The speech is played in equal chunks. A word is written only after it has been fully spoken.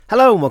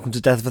Hello and welcome to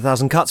Death of a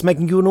Thousand Cuts,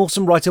 making you an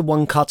awesome writer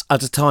one cut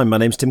at a time. My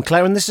name's Tim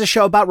Clare and this is a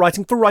show about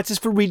writing for writers,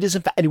 for readers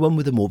and for anyone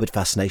with a morbid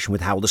fascination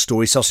with how the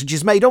story sausage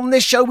is made. On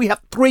this show we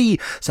have 3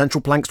 central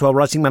planks to our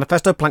writing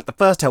manifesto. Plank the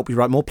first to help you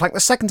write more, plank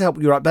the second to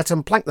help you write better,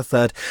 and plank the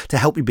third to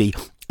help you be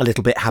a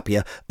little bit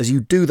happier as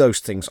you do those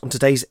things. On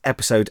today's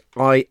episode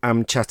I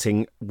am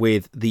chatting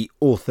with the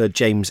author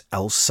James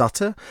L.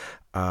 Sutter.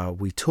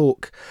 We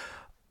talk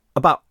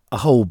about a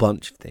whole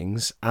bunch of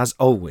things. As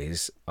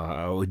always,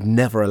 I would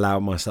never allow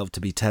myself to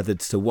be tethered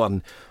to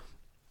one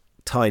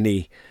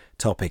tiny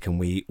topic, and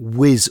we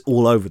whiz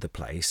all over the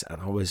place,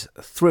 and I was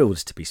thrilled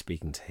to be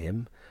speaking to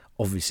him.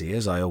 Obviously,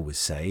 as I always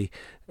say,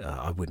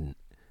 I wouldn't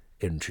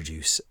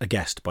introduce a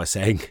guest by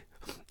saying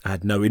I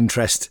had no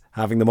interest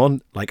having them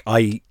on. Like,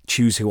 I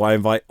choose who I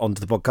invite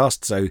onto the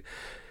podcast, so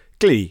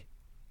clearly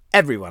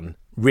everyone,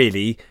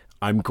 really,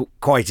 I'm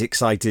quite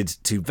excited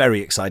to,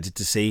 very excited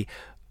to see.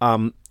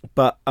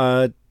 But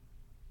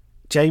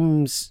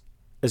James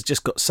has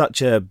just got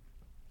such a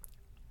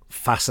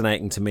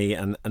fascinating to me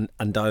and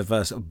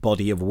diverse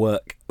body of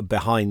work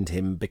behind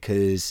him,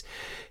 because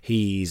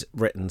he's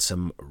written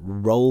some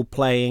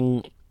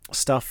role-playing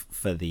stuff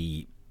for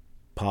the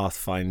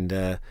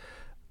Pathfinder,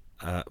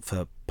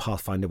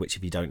 which,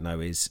 if you don't know,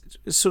 is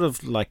sort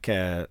of like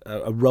a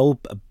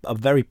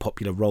very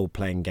popular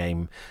role-playing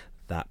game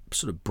that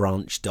sort of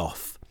branched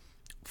off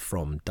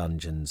from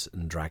Dungeons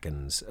and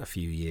Dragons a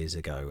few years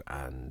ago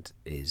and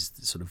is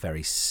sort of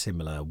very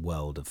similar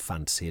world of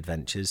fantasy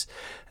adventures,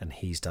 and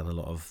he's done a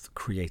lot of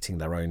creating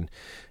their own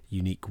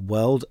unique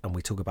world, and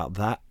we talk about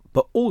that.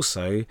 But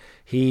also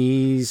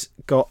he's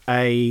got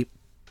a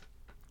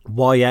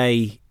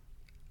YA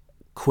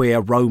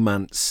queer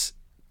romance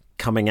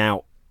coming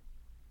out.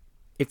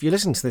 If you're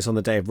listening to this on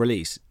the day of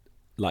release,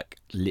 like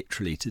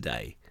literally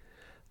today,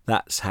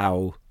 that's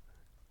how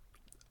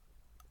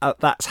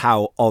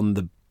on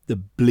the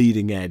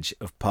bleeding edge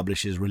of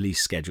publishers' release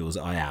schedules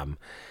I am.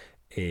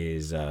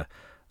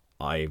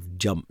 I've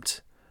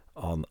jumped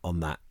on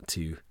that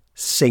to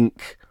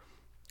sync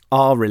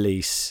our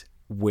release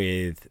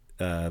with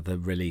the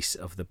release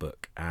of the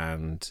book,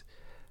 and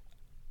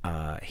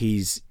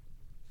he's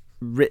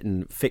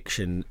written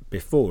fiction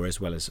before as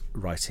well as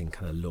writing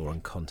kind of lore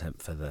and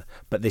content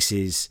but this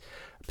is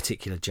a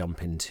particular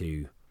jump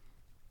into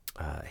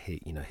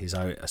his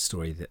own, a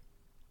story that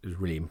is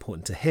really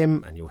important to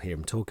him, and you'll hear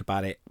him talk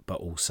about it,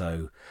 but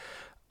also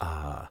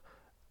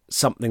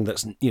something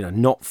that's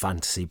not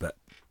fantasy but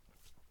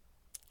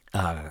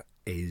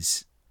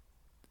is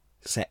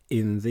set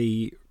in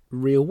the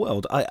real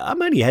world.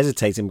 I'm only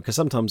hesitating because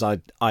sometimes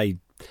I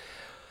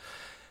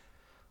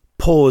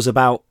pause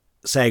about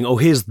saying, oh,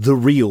 here's the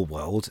real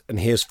world and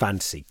here's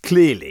fantasy.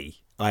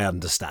 Clearly I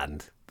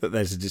understand that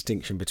there's a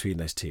distinction between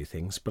those two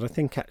things, but I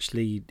think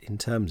actually in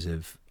terms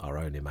of our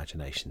own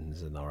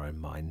imaginations and our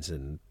own minds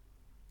and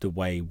the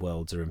way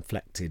worlds are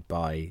inflected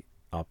by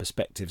our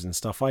perspectives and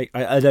stuff, I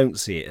don't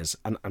see it as,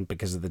 and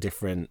because of the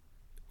different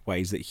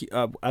ways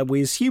that we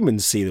as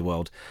humans see the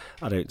world,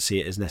 I don't see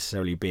it as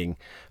necessarily being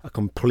a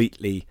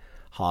completely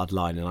hard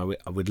line, and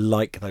I would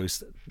like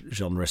those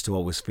genres to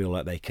always feel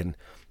like they can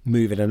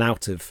move in and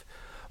out of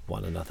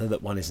one another,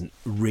 that one isn't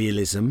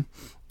realism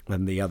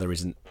and the other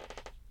isn't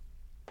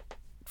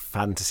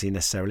fantasy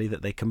necessarily,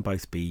 that they can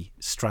both be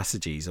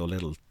strategies or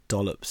little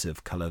dollops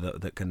of colour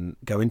that can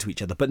go into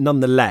each other, but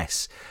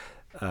nonetheless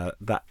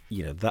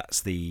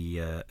that's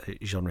the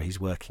genre he's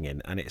working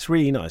in. And it's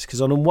really nice because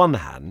on one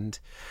hand,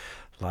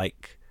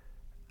 like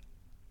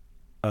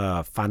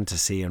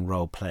fantasy and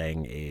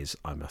role-playing is,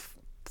 I'm a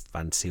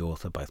fantasy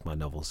author, both my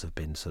novels have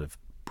been sort of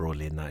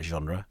broadly in that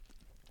genre,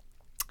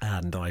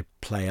 and I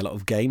play a lot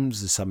of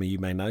games, as some of you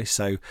may know,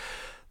 so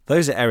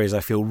those are areas I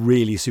feel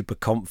really super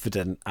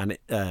confident and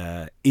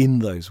in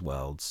those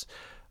worlds.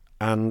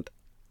 And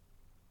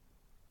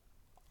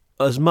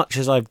as much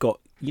as I've got,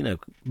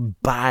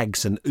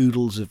 bags and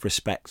oodles of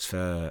respect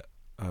for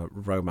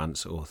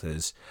romance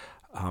authors,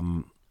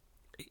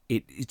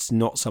 it's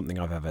not something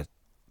I've ever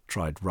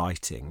tried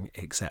writing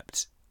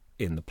except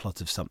in the plot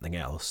of something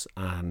else,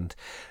 and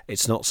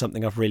it's not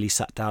something I've really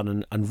sat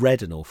down and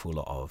read an awful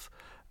lot of.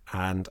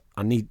 And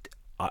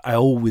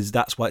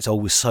that's why it's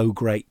always so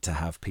great to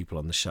have people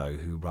on the show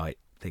who write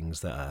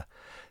things that are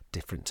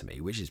different to me,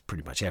 which is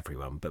pretty much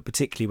everyone, but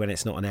particularly when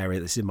it's not an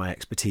area that's in my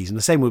expertise. And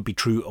the same would be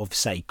true of,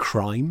 say,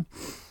 crime.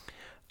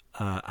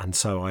 And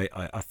so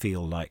I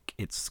feel like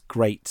it's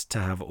great to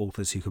have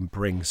authors who can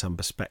bring some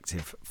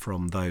perspective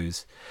from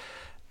those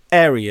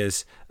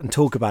areas and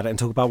talk about it and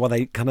talk about why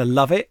they kind of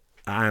love it.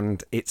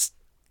 And it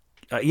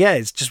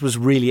just was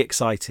really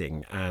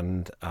exciting.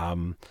 And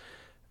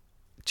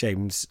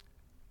James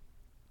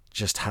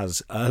just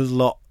has a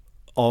lot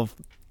of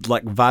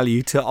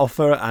value to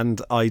offer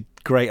and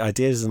great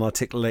ideas, and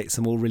articulates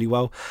them all really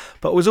well.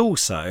 But was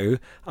also,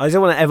 I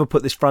don't want to ever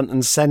put this front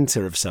and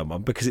centre of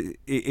someone because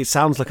it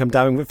sounds like I'm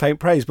damning with faint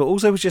praise, but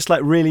also was just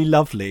really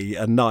lovely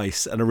and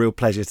nice and a real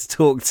pleasure to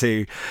talk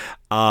to,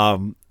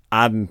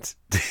 and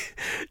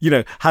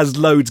has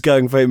loads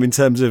going for him in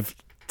terms of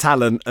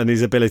talent and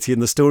his ability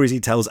and the stories he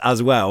tells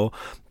as well.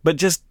 But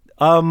just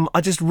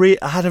I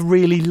had a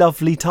really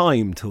lovely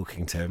time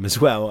talking to him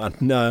as well,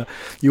 and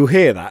you'll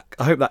hear that.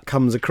 I hope that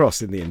comes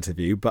across in the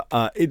interview. But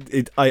I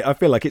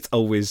feel like it's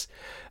always,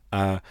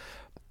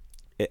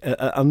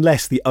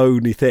 unless the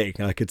only thing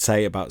I could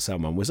say about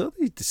someone was, oh,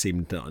 they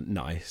seemed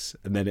nice,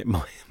 and then it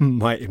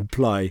might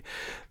imply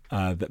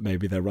that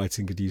maybe their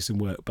writing could use some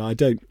work. But I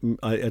don't,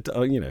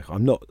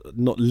 I'm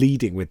not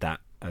leading with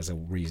that as a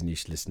reason you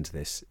should listen to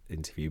this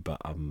interview,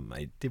 but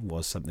it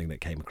was something that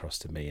came across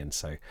to me, and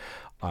so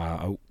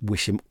I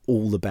wish him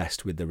all the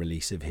best with the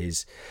release of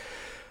his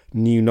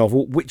new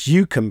novel, which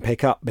you can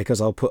pick up because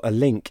I'll put a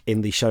link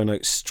in the show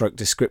notes /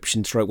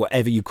 description /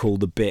 whatever you call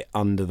the bit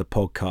under the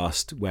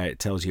podcast where it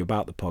tells you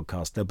about the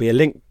podcast. There'll be a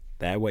link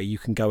there where you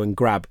can go and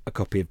grab a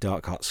copy of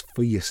Dark Hearts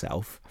for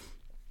yourself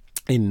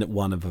in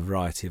one of a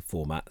variety of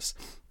formats.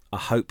 I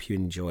hope you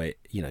enjoy it.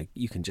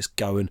 You can just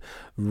go and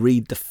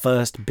read the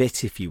first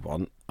bit if you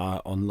want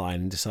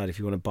online and decide if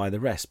you want to buy the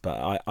rest.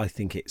 But I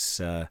think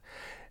I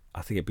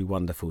think it'd be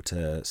wonderful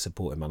to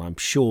support him, and I'm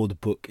sure the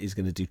book is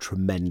going to do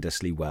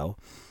tremendously well.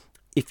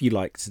 If you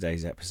like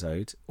today's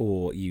episode,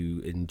 or you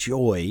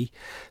enjoy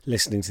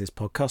listening to this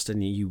podcast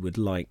and you would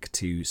like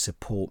to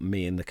support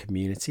me in the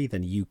community,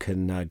 then you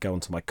can go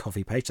onto my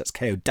coffee page. That's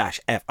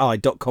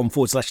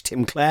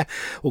ko-fi.com/Tim Clare,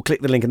 or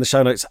click the link in the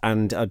show notes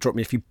and drop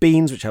me a few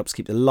beans, which helps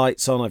keep the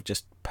lights on. I've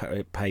just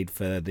paid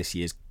for this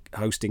year's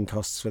hosting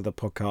costs for the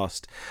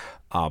podcast.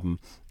 And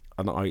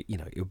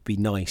it would be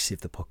nice if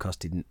the podcast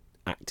didn't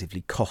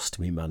actively cost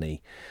me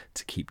money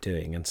to keep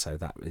doing, and so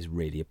that is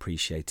really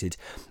appreciated.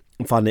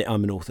 And finally,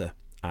 I'm an author,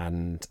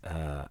 and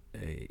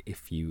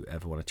if you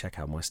ever want to check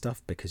out my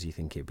stuff because you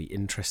think it'd be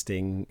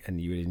interesting and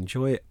you would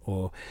enjoy it,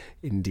 or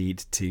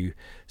indeed to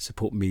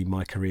support me,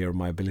 my career, and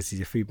my ability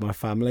to feed my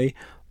family,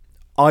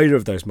 either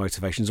of those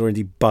motivations, or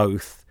indeed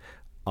both,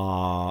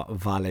 are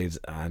valid,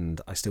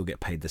 and I still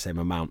get paid the same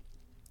amount.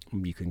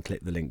 You can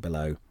click the link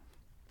below,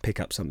 pick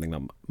up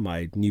something.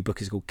 My new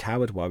book is called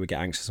Coward, Why We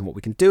Get Anxious and What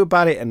We Can Do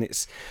About It, and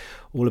it's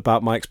all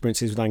about my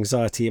experiences with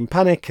anxiety and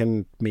panic,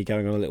 and me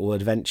going on a little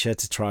adventure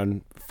to try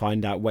and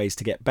find out ways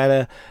to get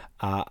better.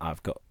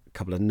 I've got a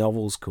couple of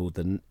novels called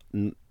The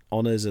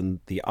Honours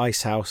and The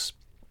Ice House.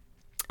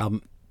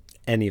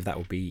 Any of that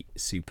would be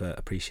super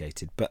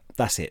appreciated. But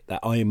that's it,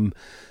 that I'm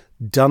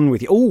done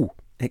with you.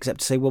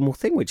 Except to say one more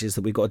thing, which is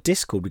that we've got a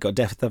Discord. We've got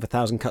Death of a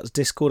Thousand Cuts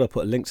Discord. I'll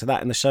put a link to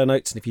that in the show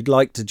notes. And if you'd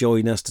like to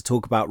join us to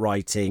talk about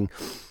writing,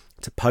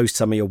 to post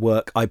some of your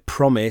work, I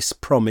promise,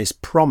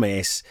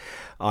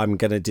 I'm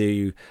going to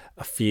do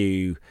a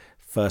few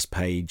first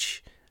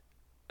page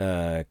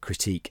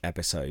critique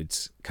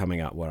episodes coming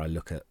up where I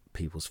look at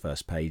people's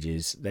first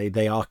pages.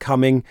 They are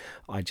coming.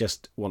 I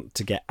just want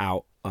to get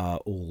out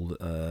all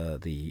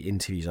the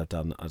interviews I've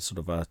done are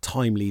sort of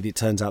timely. It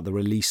turns out the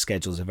release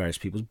schedules of various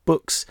people's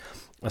books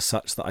are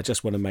such that I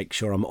just want to make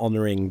sure I'm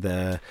honouring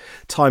the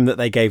time that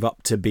they gave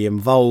up to be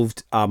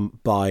involved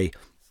by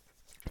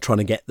trying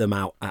to get them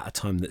out at a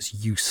time that's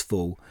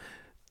useful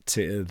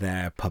to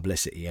their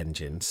publicity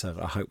engine. So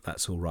I hope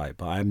that's all right.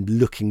 But I'm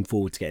looking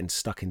forward to getting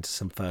stuck into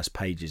some first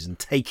pages and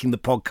taking the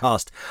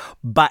podcast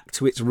back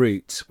to its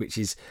roots, which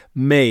is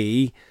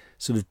me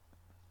sort of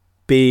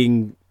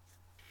being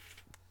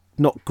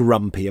not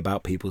grumpy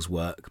about people's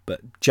work,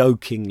 but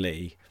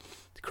jokingly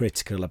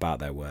critical about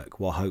their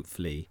work, while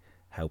hopefully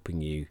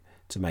helping you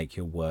to make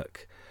your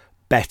work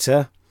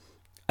better.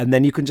 And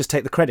then you can just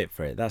take the credit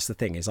for it. That's the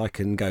thing, is I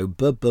can go,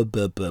 don't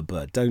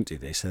do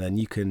this. And then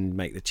you can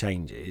make the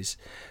changes.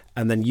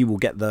 And then you will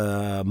get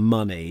the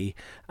money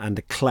and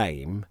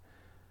acclaim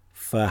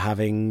for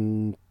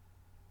having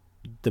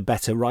the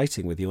better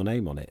writing with your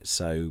name on it.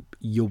 So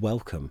you're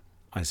welcome,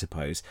 I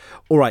suppose.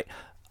 All right,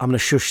 I'm going to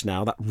shush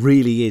now. That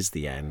really is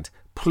the end.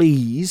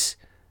 Please,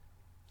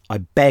 I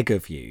beg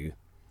of you,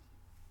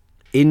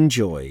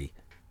 enjoy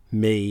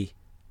me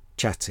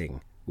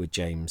chatting with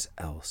James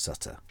L.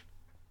 Sutter.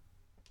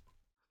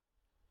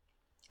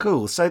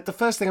 Cool. So the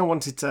first thing I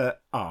wanted to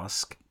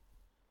ask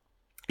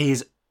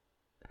is,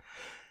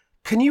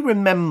 can you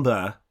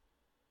remember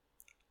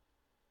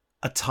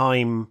a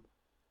time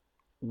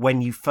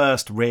when you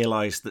first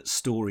realised that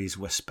stories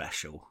were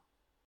special?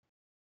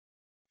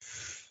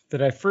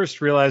 That I first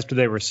realized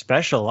they were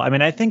special? I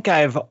mean, I think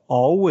I've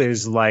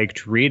always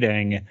liked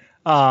reading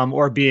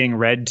or being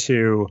read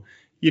to.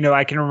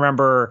 I can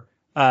remember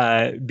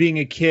being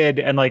a kid,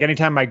 and like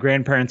anytime my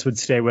grandparents would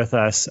stay with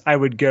us, I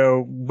would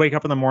go wake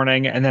up in the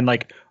morning and then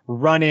like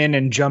run in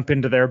and jump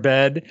into their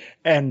bed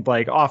and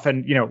like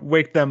often,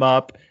 wake them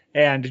up.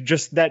 And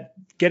just that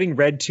getting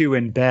read to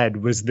in bed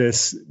was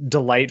this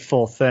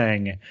delightful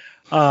thing.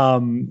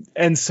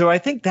 And so I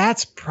think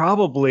that's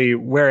probably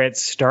where it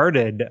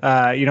started.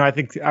 I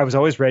think I was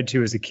always read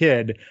to as a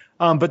kid.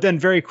 But then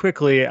very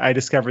quickly I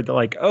discovered that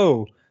like,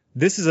 oh,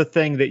 this is a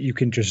thing that you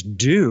can just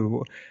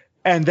do.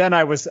 And then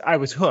I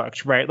was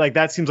hooked, right? Like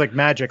that seems like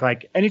magic.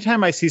 Like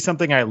anytime I see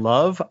something I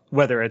love,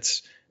 whether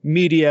it's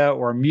media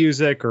or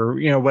music or,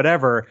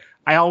 whatever,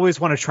 I always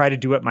want to try to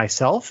do it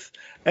myself.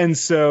 And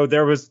so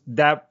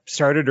that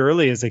started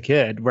early as a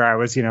kid where I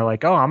was,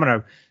 like, oh, I'm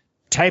going to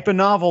type a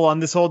novel on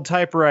this old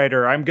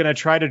typewriter. I'm going to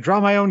try to draw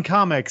my own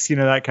comics,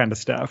 that kind of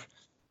stuff.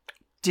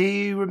 Do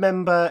you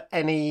remember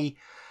any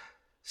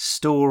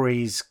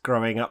stories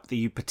growing up that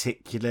you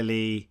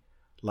particularly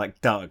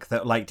dug?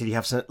 That did you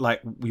have some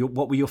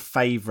what were your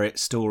favorite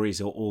stories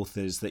or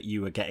authors that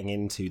you were getting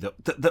into?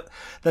 That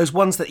those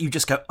ones that you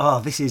just go, oh,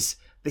 this is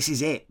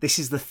it. This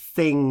is the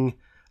thing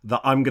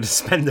that I'm going to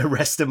spend the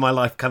rest of my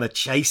life kind of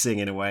chasing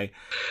in a way.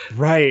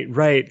 Right.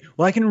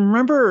 Well, I can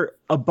remember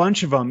a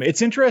bunch of them.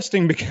 It's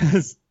interesting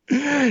because,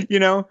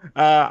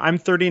 I'm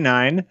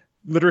 39.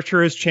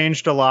 Literature has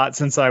changed a lot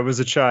since I was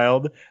a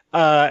child.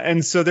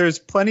 And so there's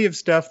plenty of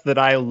stuff that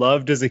I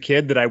loved as a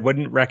kid that I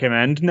wouldn't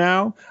recommend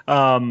now.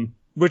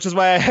 Which is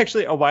why I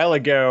actually, a while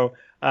ago,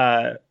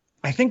 I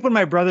think when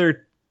my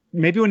brother,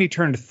 maybe when he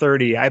turned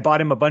 30, I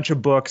bought him a bunch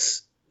of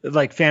books,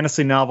 like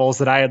fantasy novels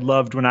that I had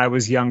loved when I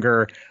was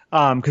younger,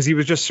 because he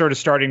was just sort of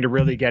starting to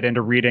really get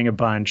into reading a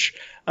bunch.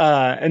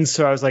 And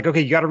so I was like,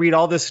 okay, you got to read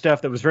all this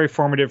stuff that was very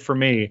formative for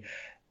me.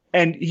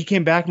 And he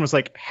came back and was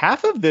like,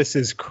 half of this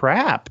is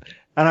crap.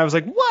 And I was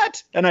like,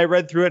 what? And I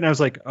read through it and I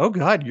was like, oh,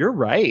 God, you're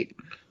right.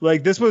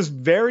 Like, this was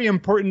very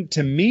important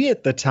to me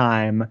at the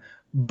time.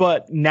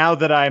 But now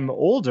that I'm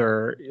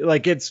older,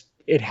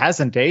 it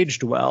hasn't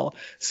aged well.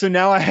 So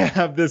now I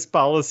have this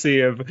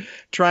policy of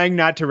trying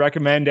not to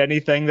recommend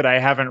anything that I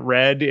haven't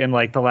read in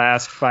the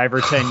last 5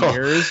 or 10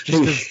 years.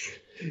 Just 'cause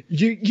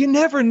you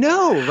never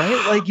know,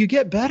 right? You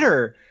get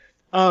better.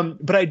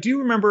 But I do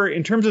remember,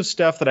 in terms of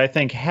stuff that I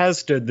think has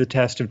stood the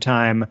test of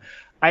time,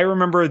 I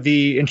remember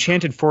the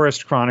Enchanted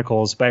Forest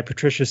Chronicles by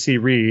Patricia C.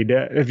 Reed.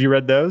 Have you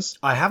read those?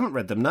 I haven't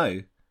read them,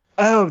 no.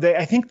 Oh,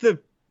 I think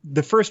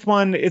the first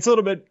one, it's a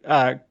little bit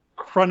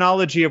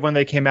chronology of when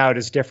they came out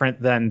is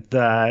different than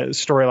the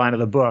storyline of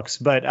the books.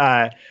 But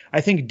I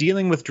think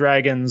Dealing with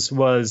Dragons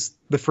was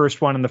the first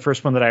one, and the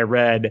first one that I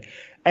read.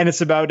 And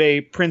it's about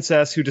a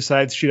princess who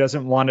decides she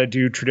doesn't want to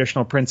do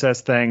traditional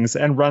princess things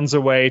and runs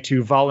away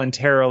to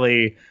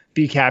voluntarily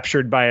be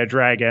captured by a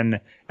dragon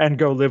and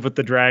go live with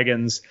the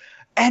dragons.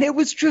 And it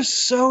was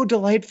just so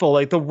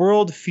delightful. The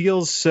world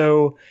feels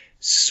so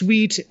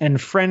sweet and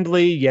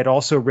friendly, yet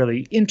also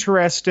really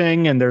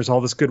interesting. And there's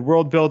all this good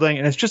world building.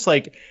 And it's just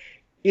like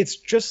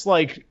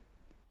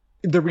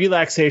the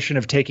relaxation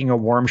of taking a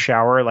warm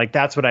shower.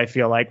 That's what I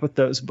feel like with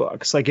those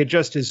books. It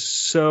just is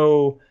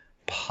so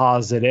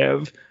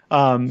positive.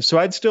 So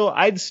I'd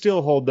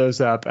still hold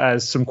those up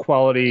as some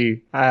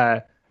quality.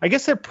 I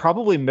guess they're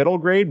probably middle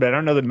grade, but I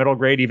don't know that middle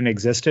grade even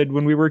existed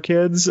when we were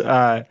kids.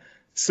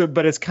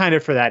 But it's kind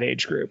of for that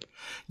age group.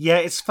 Yeah,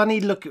 it's funny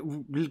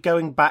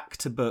going back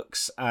to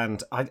books,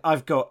 and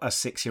I've got a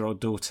 6-year-old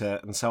daughter,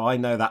 and so I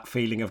know that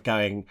feeling of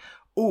going,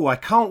 oh, I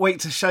can't wait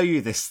to show you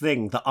this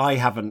thing that I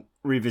haven't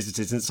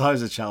revisited since I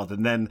was a child,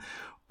 and then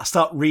I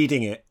start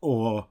reading it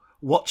or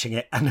watching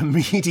it, and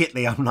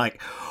immediately I'm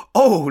like,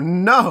 oh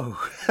no,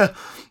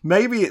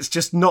 maybe it's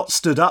just not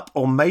stood up,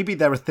 or maybe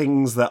there are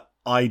things that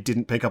I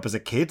didn't pick up as a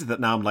kid that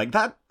now I'm like,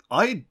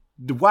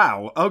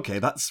 wow, okay,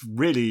 that's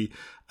really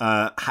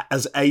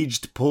has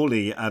aged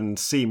poorly and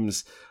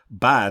seems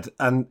bad.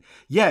 And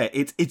yeah,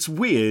 it's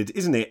weird,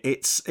 isn't it?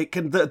 I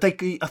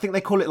think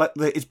they call it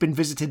it's been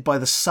visited by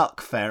the suck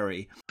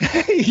fairy.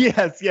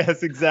 yes,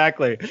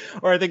 exactly.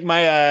 Or I think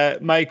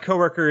my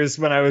coworkers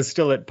when I was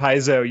still at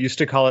Paizo used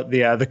to call it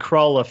the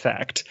Krull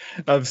effect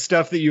of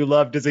stuff that you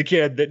loved as a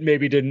kid that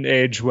maybe didn't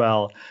age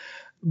well.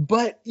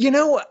 But,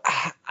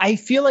 I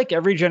feel like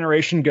every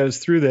generation goes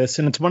through this,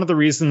 and it's one of the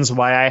reasons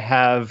why I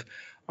have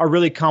a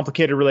really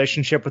complicated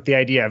relationship with the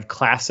idea of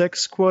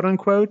classics, quote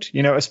unquote.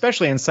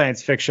 Especially in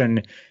science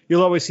fiction,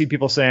 you'll always see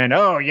people saying,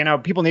 oh,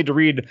 people need to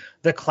read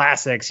the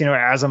classics,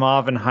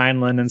 Asimov and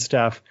Heinlein and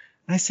stuff.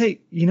 And I say,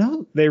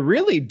 they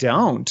really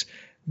don't,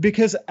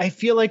 because I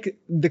feel like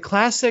the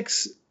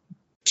classics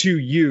to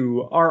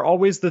you are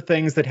always the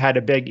things that had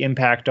a big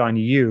impact on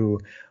you.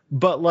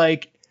 But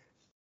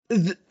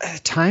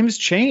times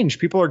change.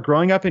 People are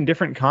growing up in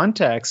different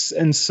contexts.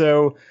 And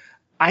so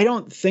I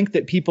don't think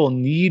that people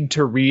need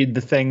to read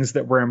the things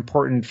that were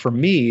important for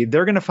me.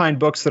 They're going to find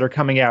books that are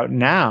coming out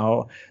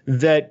now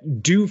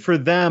that do for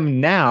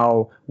them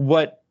now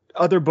what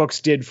other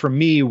books did for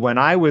me when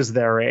I was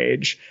their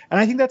age. And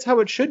I think that's how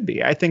it should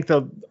be. I think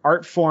the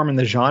art form and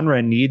the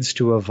genre needs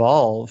to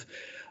evolve.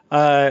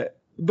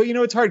 But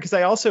it's hard because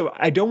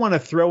I don't want to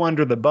throw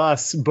under the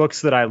bus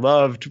books that I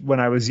loved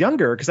when I was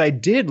younger, because I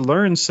did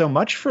learn so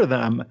much for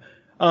them.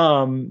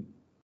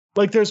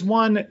 There's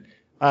one,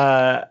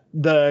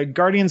 the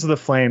Guardians of the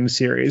Flame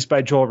series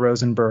by Joel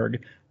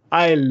Rosenberg.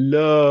 I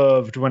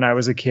loved when I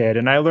was a kid,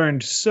 and I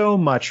learned so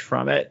much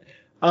from it.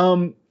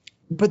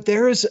 But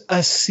there's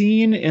a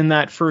scene in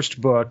that first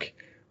book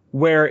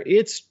where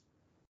it's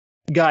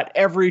got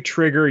every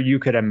trigger you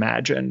could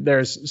imagine.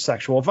 There's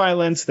sexual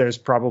violence. There's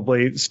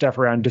probably stuff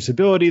around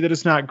disability that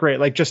is not great.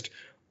 Just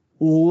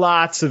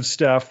lots of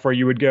stuff where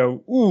you would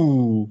go,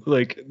 ooh,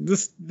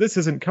 this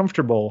isn't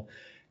comfortable.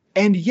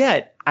 And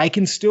yet I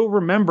can still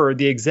remember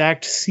the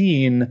exact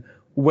scene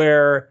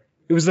where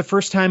it was the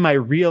first time I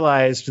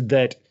realized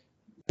that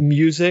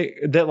music,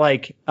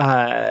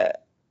 that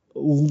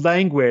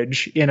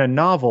language in a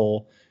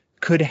novel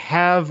could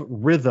have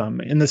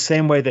rhythm in the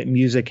same way that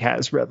music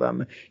has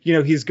rhythm. You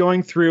know, he's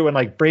going through and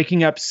like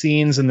breaking up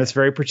scenes in this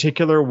very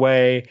particular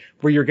way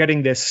where you're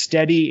getting this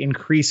steady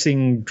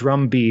increasing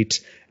drum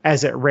beat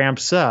as it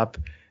ramps up.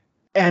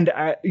 And,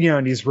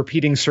 and he's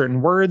repeating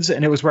certain words.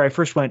 And it was where I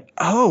first went,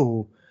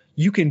 oh,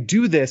 you can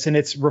do this. And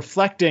it's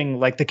reflecting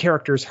like the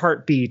character's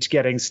heartbeat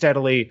getting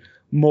steadily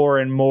more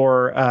and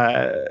more,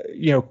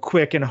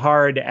 quick and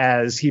hard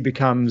as he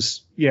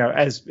becomes,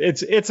 as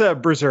it's a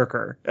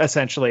berserker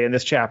essentially in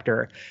this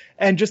chapter.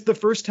 And just the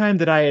first time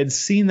that I had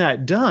seen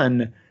that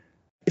done,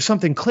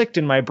 something clicked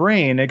in my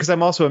brain, because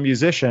I'm also a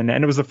musician.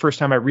 And it was the first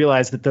time I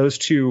realized that those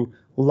two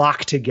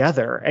lock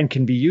together and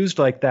can be used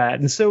like that.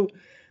 And so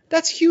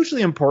that's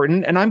hugely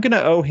important. And I'm going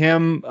to owe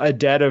him a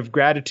debt of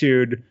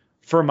gratitude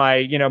for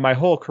my, my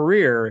whole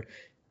career,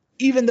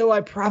 even though I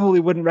probably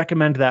wouldn't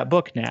recommend that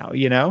book now,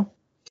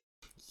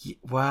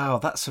 Wow,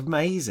 that's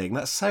amazing.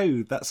 That's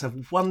a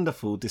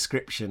wonderful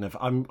description of.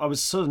 I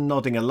was sort of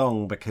nodding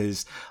along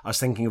because I was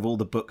thinking of all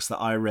the books that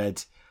I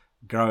read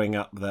growing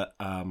up that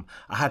I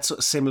had sort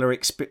of similar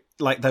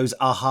like those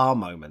aha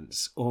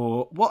moments,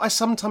 or what I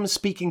sometimes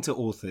speaking to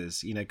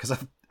authors, because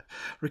I've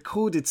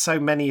recorded so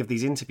many of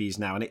these interviews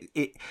now, and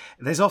it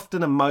there's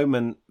often a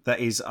moment that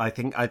is, I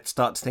think I'd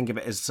start to think of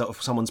it as sort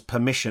of someone's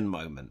permission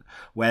moment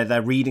where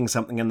they're reading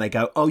something and they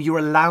go, oh, we're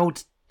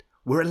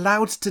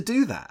allowed to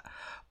do that.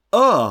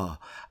 Oh,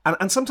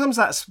 and sometimes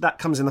that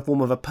comes in the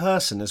form of a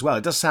person as well.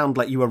 It does sound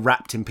like you were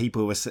wrapped in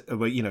people who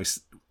were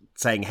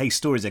saying, hey,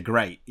 stories are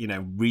great,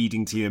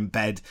 reading to you in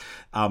bed,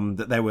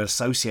 that they were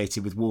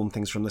associated with warm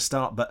things from the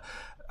start. But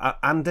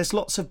and there's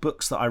lots of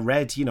books that I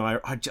read,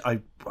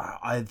 I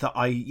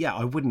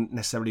wouldn't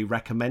necessarily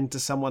recommend to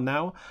someone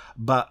now,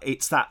 but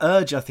it's that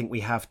urge I think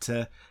we have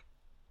to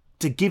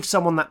give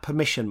someone that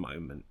permission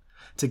moment,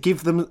 to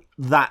give them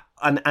that,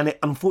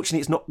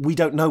 unfortunately we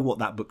don't know what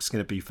that book's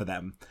going to be for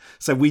them,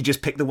 so we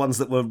just pick the ones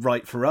that were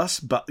right for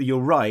us. But you're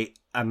right,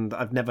 and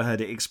I've never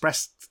heard it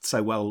expressed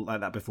so well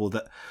like that before,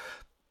 that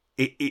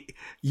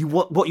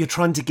what you're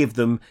trying to give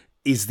them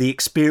is the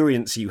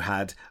experience you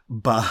had,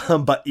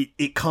 but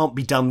it can't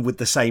be done with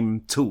the same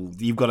tool.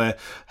 You've got to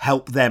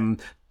help them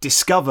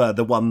discover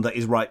the one that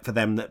is right for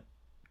them, that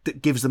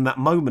gives them that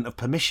moment of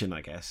permission,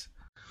 I guess.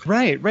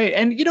 Right.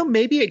 And,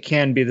 maybe it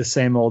can be the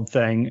same old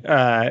thing.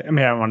 I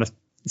don't want to,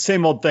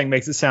 same old thing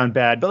makes it sound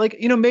bad, but like,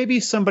 maybe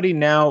somebody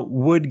now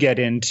would get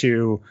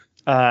into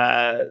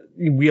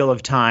Wheel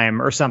of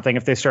Time or something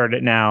if they started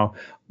it now,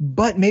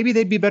 but maybe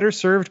they'd be better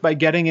served by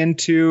getting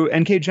into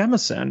N.K.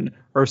 Jemisin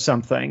or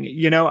something.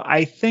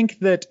 I think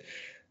that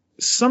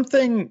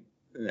something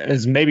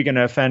is maybe going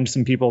to offend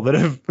some people that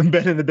have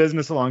been in the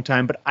business a long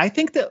time, but I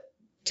think that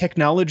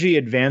technology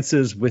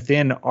advances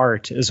within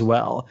art as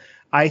well.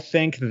 I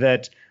think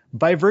that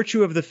by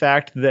virtue of the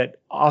fact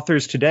that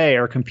authors today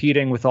are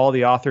competing with all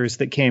the authors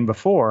that came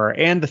before,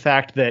 and the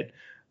fact that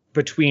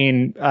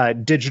between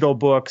digital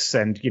books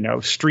and,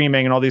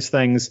 streaming and all these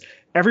things,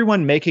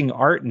 everyone making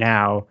art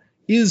now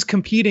is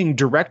competing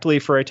directly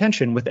for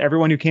attention with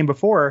everyone who came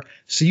before.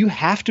 So you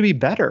have to be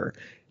better.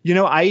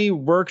 I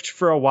worked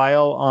for a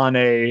while on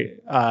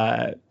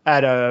at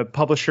a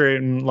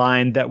publishing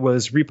line that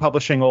was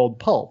republishing old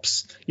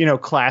pulps,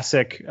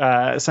 classic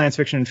science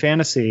fiction and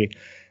fantasy.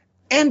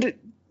 And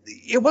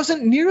it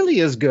wasn't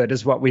nearly as good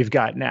as what we've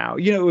got now.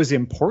 It was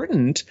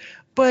important,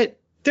 but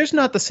there's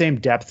not the same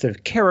depth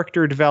of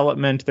character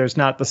development. There's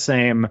not the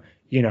same,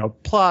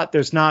 plot.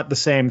 There's not the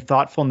same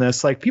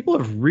thoughtfulness. Like, people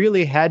have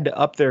really had to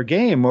up their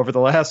game over the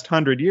last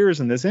 100 years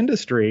in this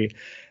industry.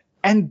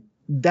 And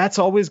that's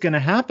always going to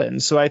happen.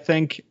 So I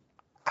think,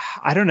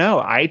 I don't know,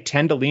 I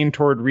tend to lean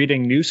toward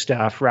reading new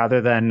stuff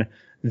rather than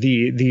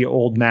the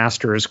old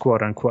masters,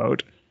 quote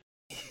unquote.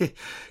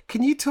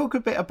 Can you talk a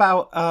bit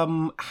about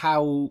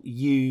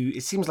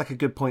it seems like a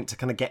good point to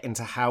kind of get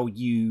into how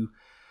you,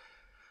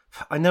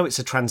 I know it's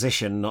a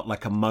transition, not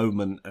like a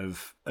moment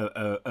of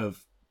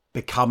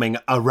becoming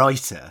a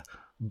writer,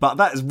 but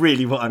that is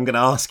really what I'm going to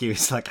ask you.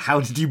 It's like, how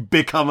did you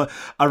become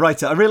a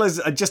writer? I realize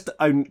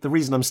the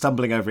reason I'm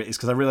stumbling over it is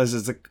because I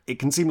realize it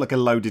can seem like a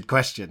loaded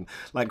question.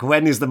 Like,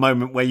 when is the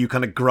moment where you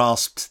kind of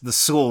grasped the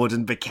sword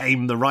and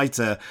became the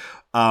writer?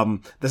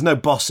 There's no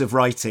boss of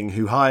writing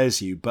who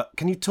hires you, but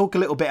can you talk a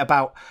little bit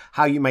about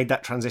how you made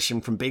that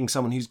transition from being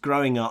someone who's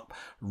growing up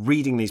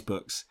reading these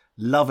books,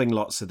 loving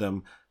lots of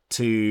them,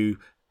 to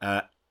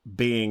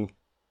being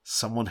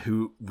someone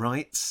who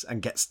writes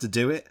and gets to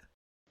do it?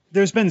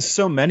 There's been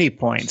so many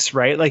points,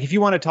 right? Like, if you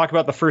want to talk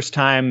about the first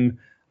time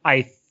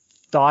I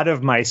thought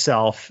of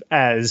myself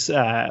as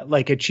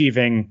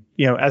achieving,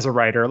 as a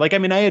writer, like, I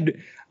mean,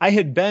 I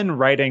had been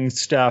writing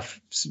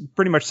stuff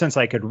pretty much since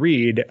I could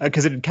read,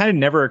 because it had kind of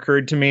never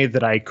occurred to me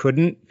that I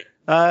couldn't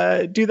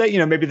do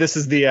that. Maybe this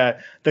is the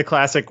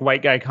classic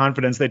white guy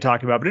confidence they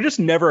talk about, but it just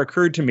never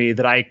occurred to me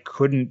that I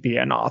couldn't be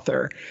an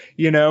author,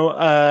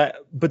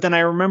 But then I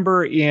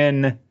remember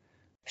in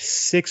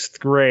 6th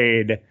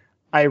grade,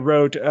 I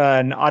wrote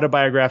an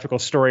autobiographical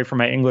story for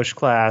my English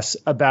class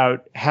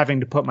about having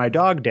to put my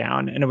dog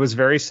down. And it was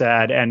very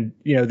sad. And,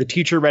 the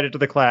teacher read it to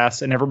the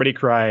class and everybody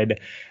cried.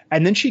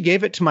 And then she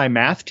gave it to my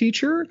math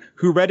teacher,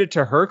 who read it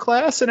to her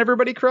class and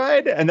everybody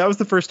cried. And that was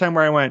the first time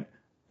where I went,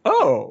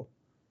 oh,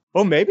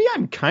 maybe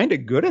I'm kind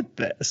of good at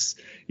this,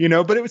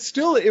 but it was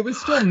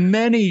still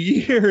many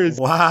years.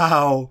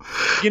 Wow.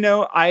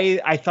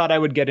 I thought I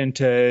would get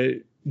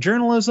into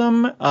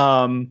journalism.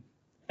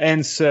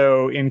 And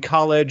so in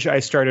college, I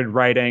started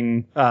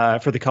writing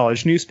for the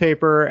college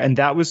newspaper, and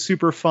that was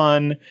super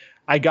fun.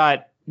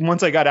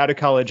 Once I got out of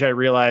college, I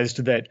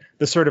realized that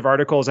the sort of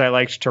articles I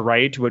liked to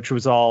write, which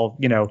was all,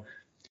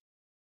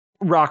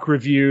 rock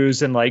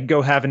reviews and like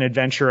go have an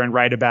adventure and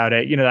write about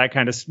it, that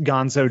kind of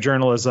gonzo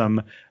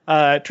journalism.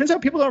 Turns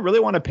out people don't really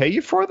want to pay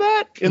you for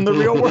that in the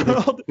real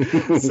world.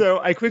 So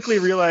I quickly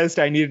realized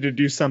I needed to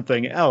do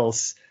something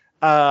else.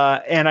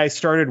 And I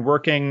started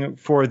working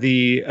for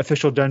the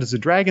official Dungeons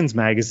and Dragons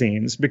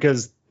magazines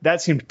because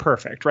that seemed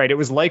perfect, right? It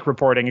was like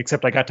reporting,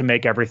 except I got to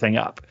make everything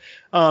up.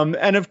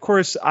 And of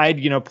course,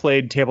 I'd,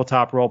 played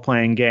tabletop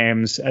role-playing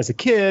games as a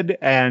kid.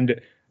 And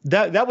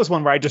that was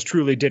one where I just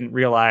truly didn't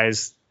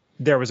realize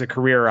there was a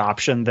career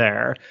option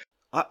there.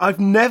 I've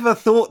never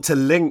thought to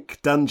link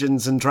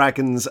Dungeons and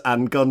Dragons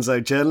and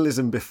gonzo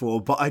journalism before,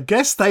 but I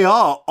guess they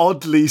are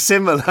oddly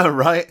similar,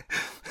 right?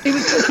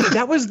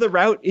 That was the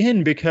route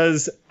in,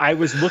 because I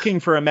was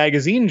looking for a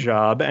magazine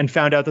job and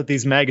found out that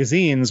these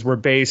magazines were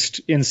based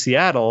in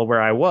Seattle,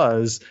 where I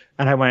was.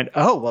 And I went,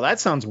 oh, well, that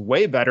sounds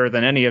way better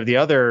than any of the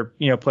other,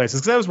 places.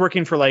 Because I was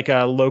working for like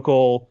a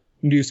local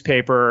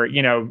newspaper,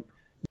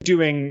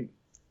 doing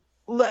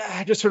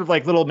just sort of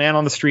like little man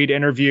on the street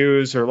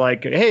interviews, or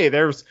like, hey,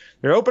 they're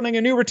opening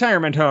a new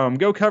retirement home,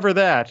 go cover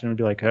that. And I'd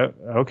be like, oh,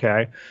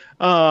 okay.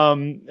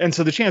 And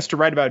so the chance to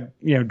write about,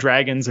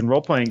 dragons and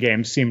role-playing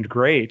games seemed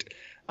great.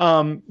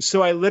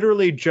 So I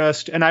literally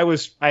I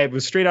was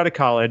straight out of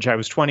college. I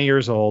was 20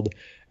 years old.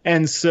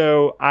 And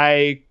so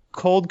I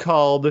cold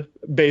called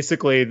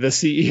basically the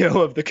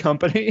CEO of the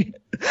company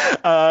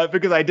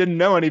because I didn't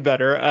know any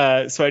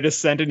better. So I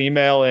just sent an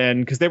email in,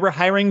 because they were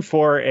hiring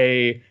for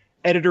a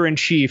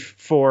editor-in-chief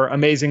for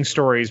Amazing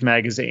Stories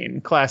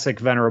magazine,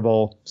 classic,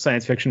 venerable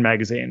science fiction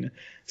magazine.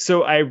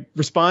 So I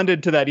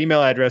responded to that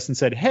email address and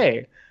said,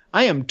 hey,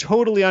 I am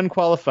totally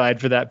unqualified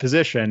for that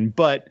position,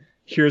 but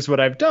here's what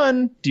I've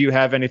done. Do you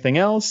have anything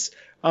else?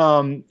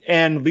 And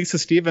Lisa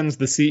Stevens,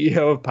 the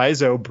CEO of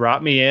Paizo,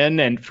 brought me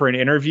in for an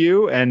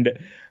interview, and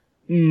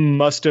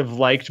must have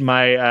liked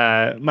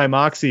my my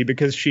moxie,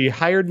 because she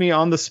hired me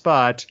on the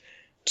spot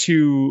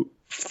to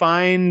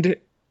find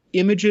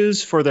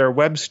images for their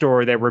web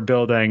store they were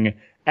building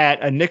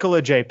at a nickel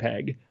a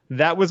JPEG.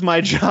 That was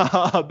my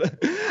job.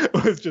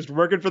 Was just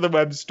working for the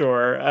web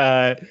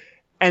store.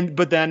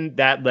 But then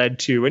that led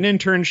to an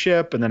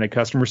internship, and then a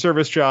customer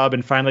service job,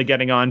 and finally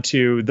getting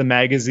onto the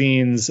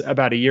magazines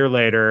about a year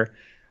later.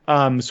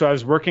 So I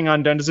was working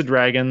on Dungeons and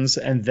Dragons,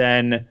 and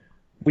then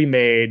we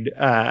made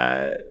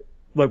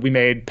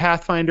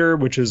Pathfinder,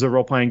 which is a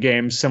role-playing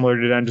game similar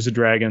to Dungeons and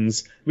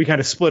Dragons. We kind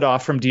of split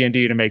off from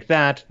D&D to make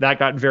that. That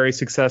got very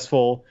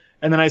successful.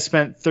 And then I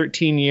spent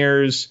 13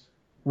 years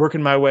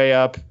working my way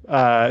up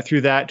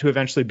through that to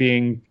eventually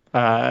being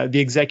the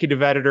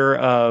executive editor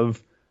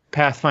of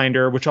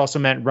Pathfinder, which also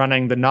meant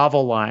running the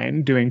novel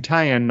line, doing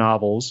tie-in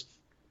novels.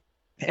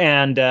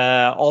 And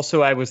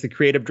also I was the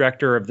creative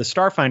director of the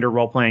Starfinder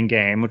role-playing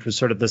game, which was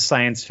sort of the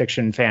science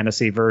fiction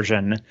fantasy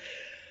version.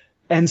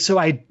 And so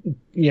I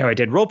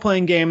did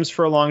role-playing games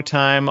for a long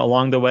time.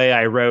 Along the way,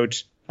 I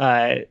wrote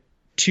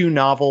 2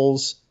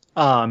 novels,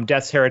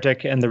 Death's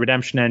Heretic and The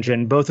Redemption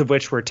Engine, both of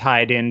which were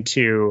tied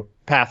into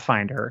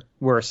Pathfinder,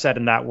 were set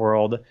in that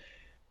world.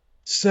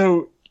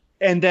 So,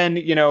 and then,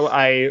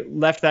 I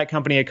left that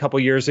company a couple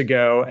years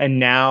ago, and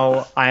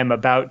now I'm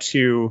about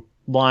to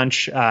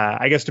launch,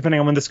 I guess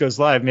depending on when this goes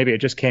live, maybe it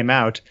just came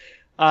out,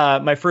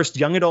 my first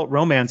young adult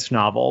romance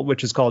novel,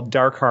 which is called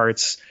Dark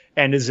Hearts,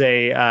 and is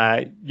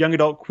a young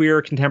adult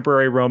queer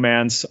contemporary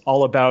romance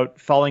all about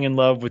falling in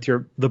love with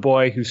the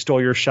boy who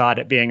stole your shot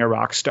at being a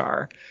rock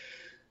star.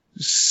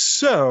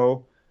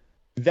 So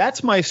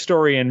that's my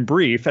story in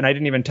brief, and I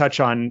didn't even touch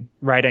on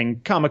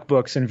writing comic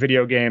books and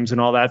video games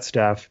and all that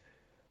stuff.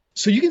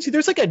 So you can see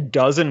there's like a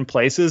dozen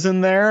places in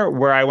there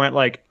where I went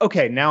like,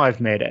 okay, now I've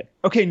made it.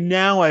 Okay,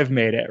 now I've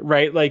made it,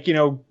 right? Like,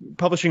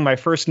 publishing my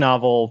first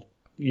novel,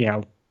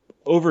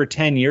 over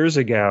 10 years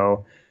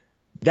ago,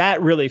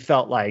 that really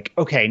felt like,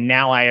 okay,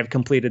 now I have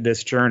completed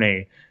this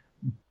journey.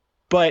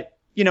 But,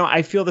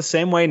 I feel the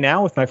same way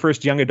now with my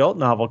first young adult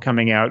novel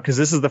coming out, because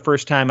this is the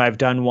first time I've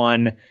done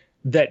one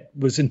that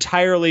was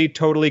entirely,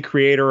 totally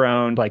creator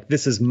owned. Like,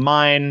 this is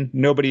mine.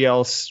 Nobody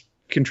else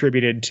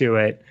contributed to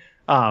it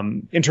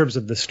in terms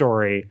of the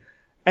story.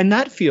 And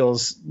that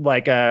feels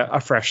like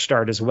a fresh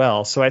start as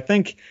well. So I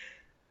think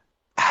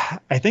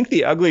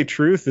the ugly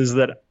truth is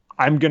that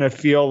I'm going to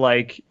feel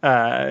like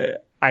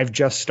I've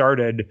just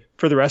started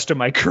for the rest of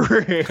my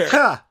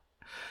career.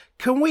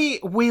 Can we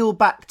wheel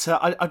back to?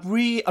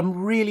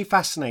 I'm really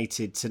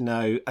fascinated to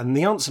know, and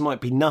the answer might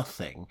be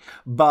nothing.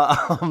 But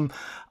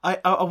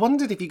I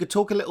wondered if you could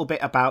talk a little bit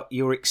about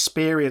your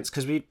experience,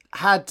 because we've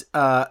had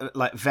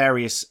like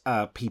various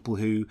people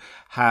who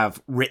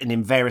have written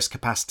in various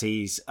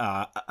capacities,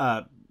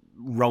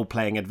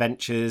 role-playing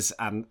adventures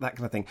and that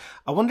kind of thing.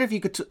 I wonder if you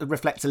could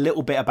reflect a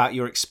little bit about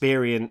your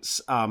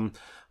experience,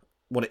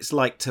 what it's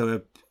like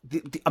to.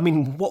 I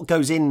mean, what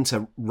goes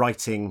into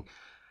writing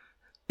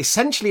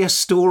essentially a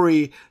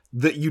story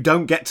that you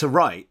don't get to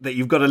write, that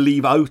you've got to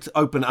leave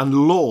open, and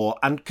lore.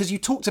 And because you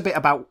talked a bit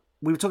about,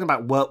 we were talking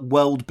about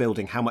world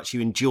building, how much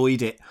you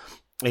enjoyed it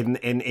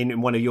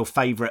in one of your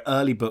favourite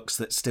early books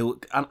that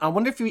still, and I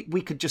wonder if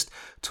we could just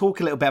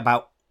talk a little bit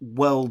about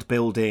world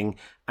building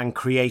and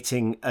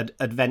creating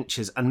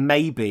adventures, and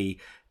maybe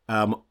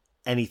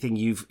anything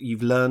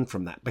you've learned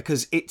from that,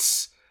 because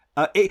it's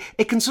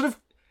it can sort of,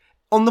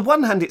 on the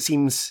one hand, it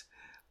seems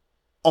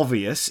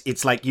obvious,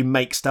 it's like you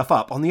make stuff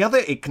up. On the other,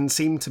 it can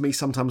seem to me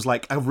sometimes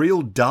like a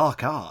real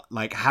dark art.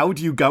 Like, how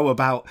do you go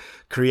about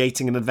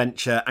creating an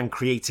adventure and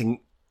creating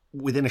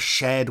within a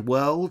shared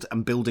world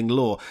and building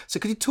lore? So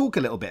could you talk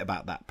a little bit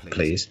about that,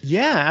 please?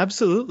 Yeah,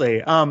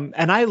 absolutely.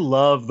 And I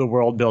love the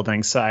world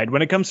building side.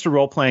 When it comes to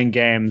role-playing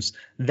games,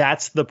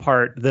 that's the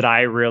part that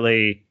I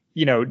really,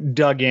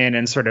 dug in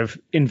and sort of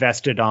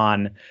invested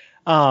on.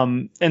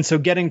 And so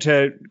getting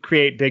to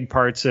create big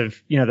parts of,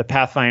 the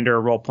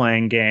Pathfinder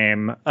role-playing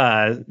game,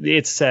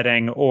 its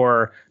setting,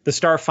 or the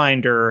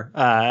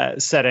Starfinder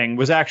setting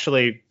was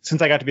actually,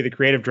 since I got to be the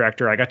creative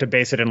director, I got to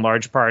base it in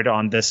large part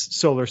on this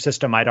solar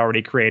system I'd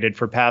already created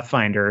for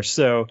Pathfinder.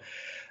 So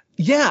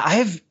yeah,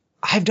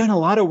 I've done a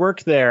lot of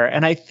work there.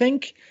 And I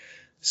think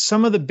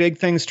some of the big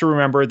things to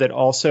remember that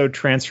also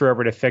transfer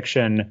over to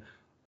fiction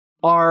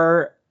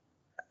are,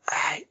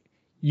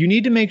 you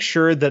need to make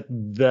sure that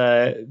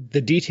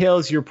the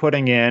details you're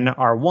putting in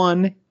are,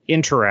 one,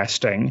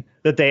 interesting,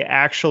 that they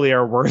actually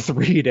are worth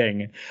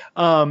reading,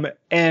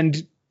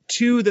 and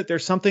two, that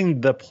there's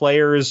something the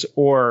players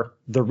or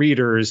the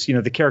readers,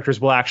 the characters,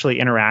 will actually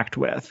interact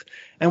with.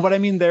 And what I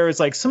mean there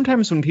is, like,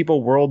 sometimes when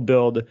people world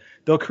build,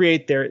 they'll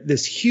create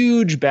this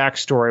huge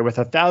backstory with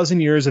 1,000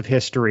 years of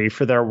history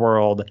for their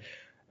world,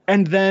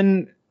 and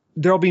then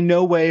there'll be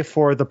no way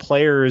for the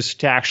players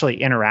to actually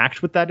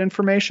interact with that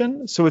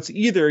information. So it's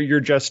either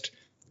you're just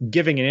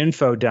giving an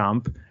info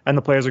dump and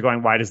the players are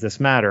going, why does this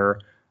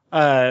matter?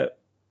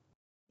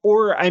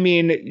 Or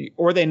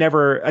they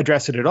never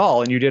address it at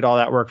all and you did all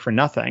that work for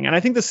nothing. And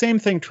I think the same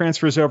thing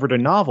transfers over to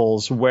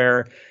novels,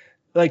 where,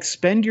 like,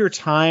 spend your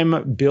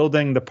time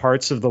building the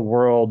parts of the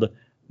world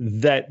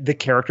that the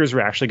characters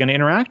are actually going to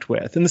interact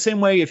with. In the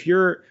same way,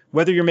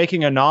 whether you're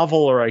making a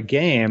novel or a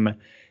game,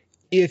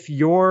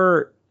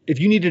 if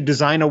you need to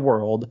design a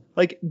world,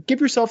 like, give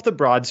yourself the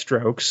broad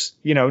strokes,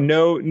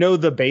 know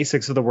the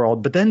basics of the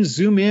world, but then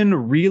zoom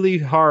in really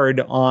hard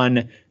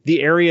on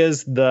the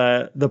areas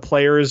the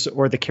players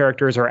or the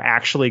characters are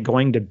actually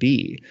going to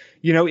be.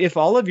 If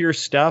all of your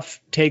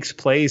stuff takes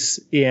place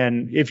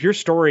if your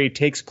story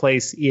takes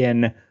place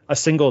in a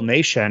single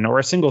nation or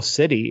a single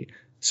city,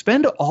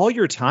 spend all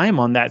your time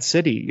on that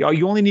city.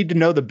 You only need to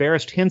know the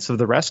barest hints of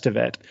the rest of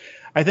it.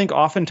 I think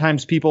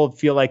oftentimes people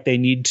feel like they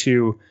need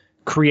to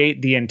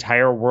create the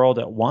entire world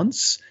at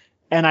once.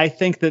 And I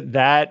think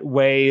that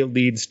way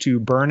leads to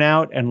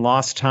burnout and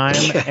lost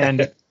time.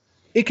 And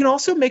it can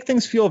also make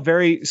things feel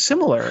very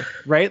similar,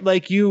 right?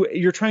 Like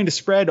you're trying to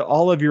spread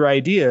all of your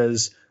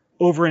ideas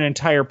over an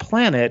entire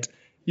planet.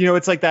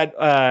 It's like that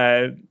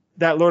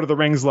Lord of the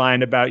Rings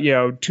line about,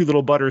 too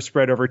little butter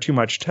spread over too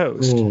much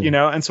toast,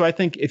 And so I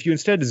think if you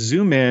instead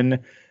zoom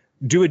in,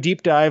 do a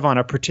deep dive on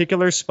a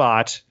particular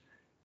spot,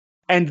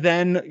 and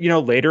then,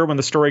 later when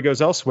the story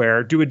goes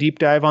elsewhere, do a deep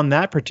dive on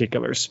that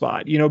particular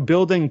spot.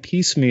 Building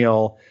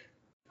piecemeal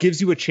gives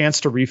you a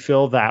chance to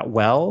refill that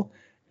well.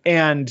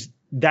 And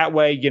that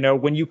way,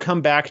 when you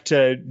come back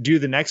to do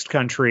the next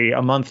country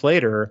a month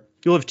later,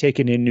 you'll have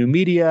taken in new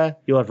media,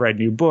 you'll have read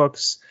new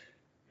books,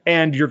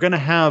 and you're going to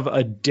have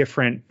a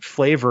different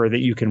flavor that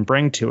you can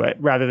bring to it,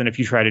 rather than if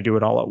you try to do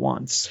it all at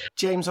once.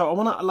 James, I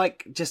want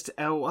to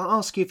I'll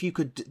ask you if you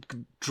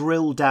could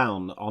drill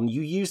down on,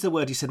 you used the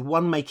word, you said,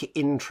 one, make it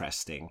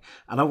interesting.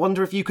 And I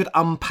wonder if you could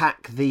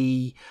unpack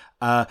the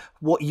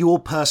what your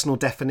personal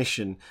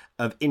definition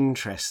of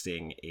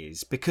interesting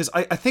is, because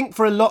I think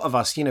for a lot of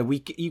us,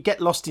 you get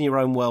lost in your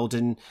own world,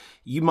 and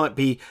I might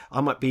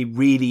be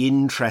really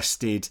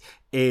interested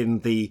in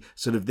the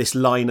sort of this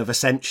line of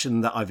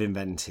ascension that I've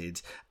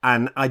invented,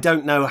 and I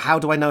don't know, how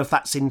do I know if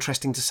that's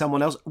interesting to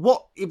someone else?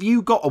 What if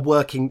you got a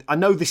working, I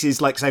know this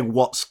is like saying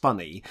what's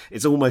funny,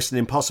 it's almost an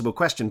impossible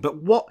question, but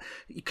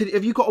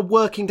have you got a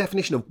working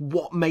definition of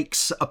what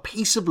makes a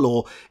piece of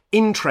lore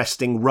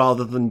interesting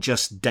rather than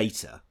just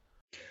data?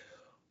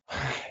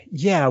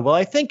 Yeah, well,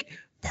 I think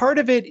part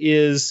of it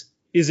is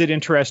it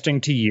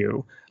interesting to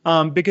you?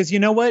 Because you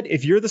know what?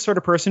 If you're the sort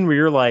of person where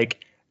you're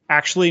like,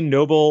 actually,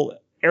 noble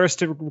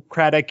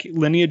aristocratic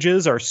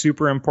lineages are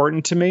super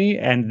important to me,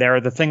 and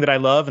they're the thing that I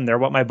love, and they're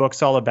what my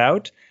book's all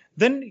about,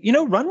 then,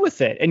 run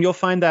with it, and you'll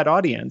find that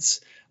audience.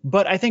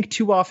 But I think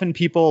too often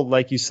people,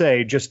 like you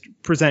say, just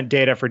present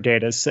data for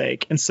data's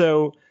sake. And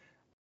so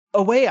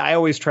a way I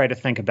always try to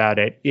think about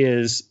it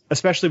is,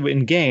 especially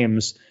in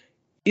games,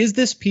 is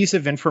this piece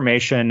of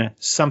information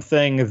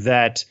something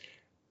that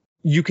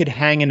you could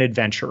hang an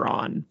adventure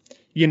on?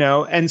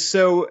 And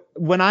so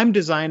when I'm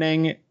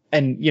designing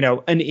an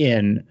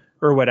inn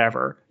or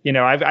whatever,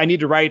 I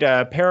need to write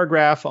a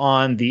paragraph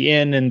on the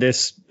inn in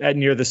this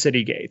near the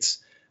city gates.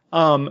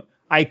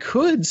 I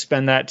could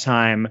spend that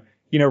time,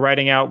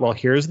 writing out, well,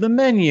 here's the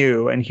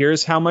menu and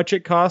here's how much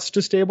it costs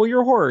to stable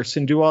your horse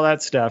and do all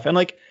that stuff. And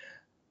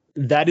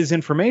that is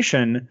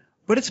information,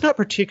 but it's not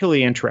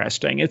particularly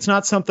interesting. It's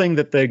not something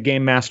that the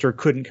game master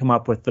couldn't come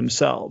up with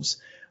themselves.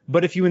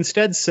 But if you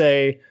instead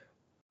say,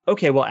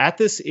 okay, well, at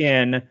this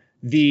inn,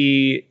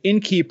 the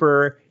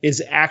innkeeper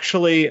is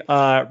actually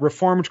a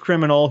reformed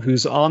criminal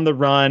who's on the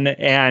run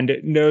and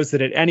knows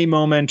that at any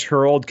moment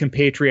her old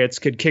compatriots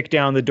could kick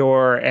down the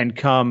door and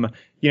come,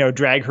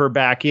 drag her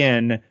back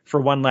in for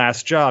one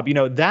last job.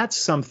 That's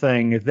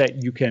something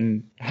that you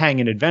can hang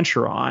an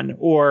adventure on.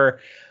 Or,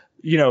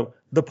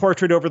 the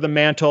portrait over the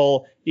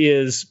mantle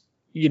is,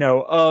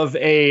 of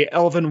a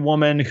elven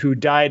woman who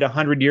died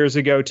 100 years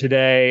ago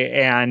today.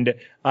 And,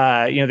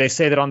 they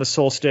say that on the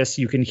solstice,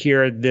 you can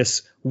hear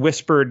this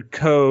whispered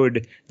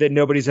code that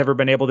nobody's ever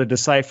been able to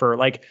decipher.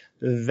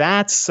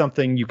 That's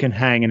something you can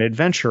hang an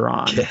adventure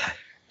on.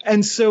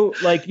 And so,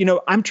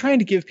 I'm trying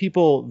to give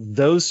people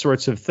those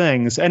sorts of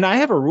things. And I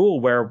have a rule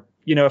where,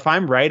 if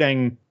I'm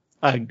writing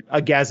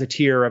a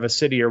gazetteer of a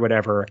city or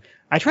whatever,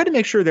 I try to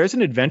make sure there's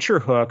an adventure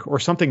hook or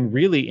something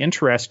really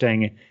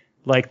interesting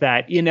like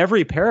that in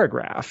every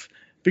paragraph,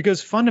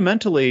 because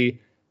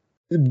fundamentally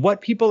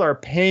what people are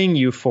paying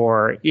you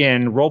for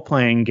in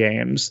role-playing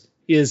games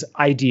is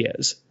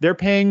ideas. They're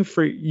paying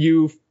for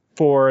you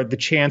for the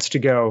chance to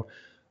go,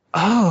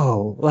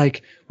 oh,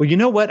 well, you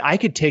know what? I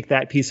could take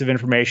that piece of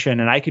information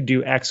and I could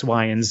do X,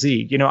 Y, and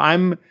Z.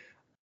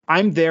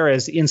 I'm there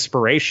as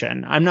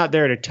inspiration. I'm not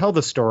there to tell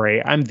the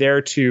story. I'm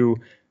there to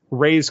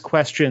raise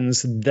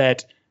questions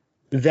that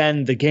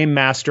then the game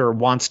master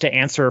wants to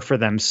answer for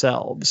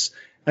themselves.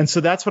 And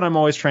so that's what I'm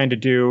always trying to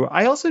do.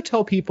 I also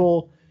tell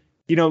people,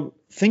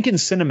 think in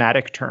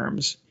cinematic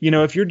terms.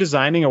 If you're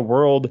designing a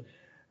world,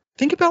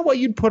 think about what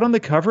you'd put on the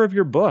cover of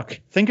your book.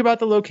 Think about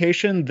the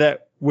location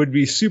that would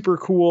be super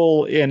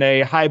cool in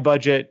a high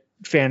budget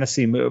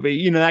fantasy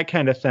movie, that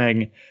kind of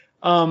thing.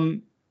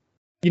 So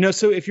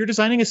if you're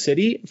designing a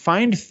city,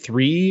 find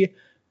 3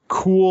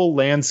 cool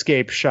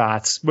landscape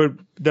shots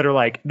that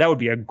are that would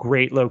be a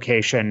great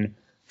location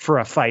for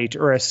a fight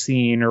or a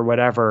scene or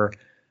whatever.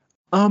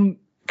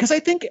 Because I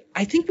think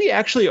we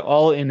actually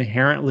all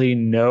inherently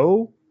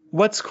know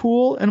what's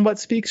cool and what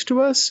speaks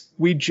to us.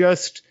 We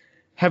just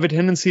have a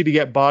tendency to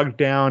get bogged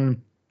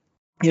down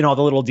in all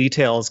the little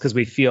details because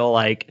we feel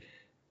like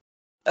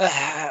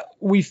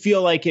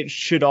it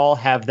should all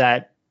have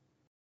that,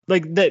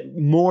 that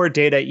more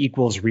data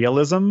equals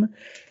realism.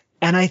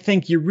 And I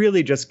think you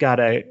really just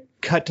gotta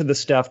cut to the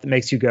stuff that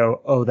makes you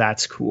go, oh,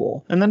 that's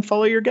cool, and then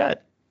follow your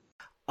gut.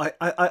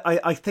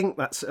 I think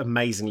that's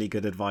amazingly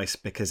good advice,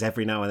 because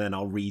every now and then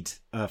I'll read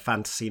a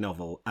fantasy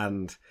novel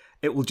and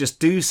it will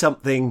just do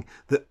something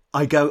that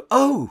I go,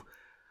 oh,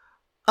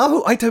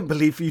 I don't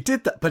believe you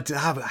did that. But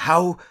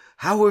how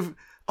have,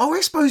 I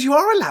suppose you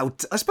are allowed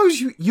to, I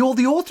suppose you're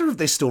the author of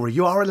this story.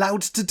 You are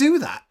allowed to do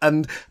that.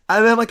 And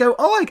then I go,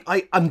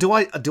 do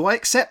I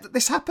accept that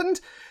this happened?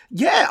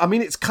 Yeah. I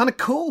mean, it's kind of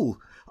cool.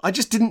 I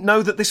just didn't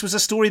know that this was a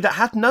story that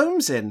had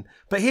gnomes in,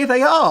 but here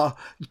they are.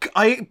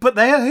 But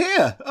they're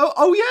here.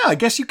 Oh yeah, I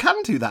guess you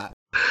can do that.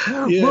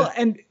 Yeah. Well,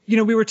 and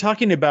we were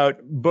talking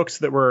about books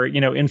that were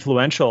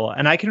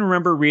and I can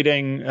remember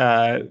reading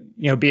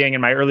being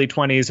in my early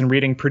 20s and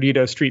reading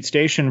Perdido Street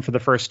Station for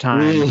the first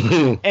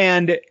time,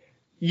 and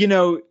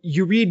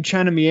you read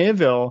China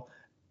Mieville,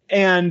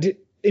 and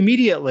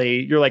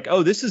immediately you're like,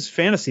 oh, this is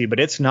fantasy,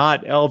 but it's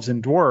not elves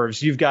and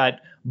dwarves. You've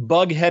got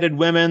bug-headed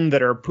women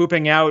that are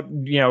pooping out,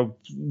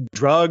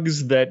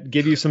 drugs that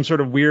give you some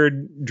sort of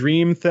weird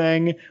dream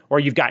thing, or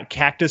you've got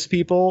cactus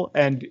people.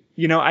 And,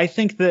 I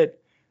think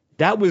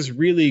that was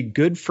really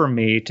good for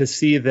me to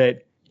see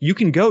that you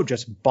can go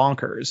just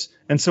bonkers.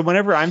 And so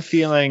whenever I'm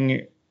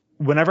feeling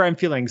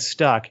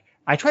stuck,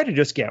 I try to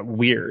just get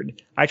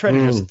weird. I try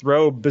to just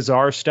throw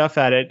bizarre stuff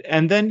at it.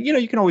 And then,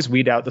 you can always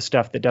weed out the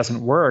stuff that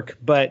doesn't work.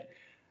 But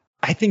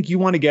I think you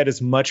want to get as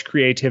much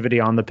creativity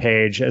on the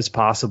page as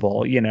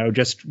possible.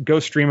 Just go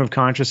stream of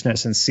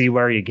consciousness and see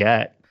where you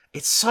get.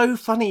 It's so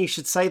funny you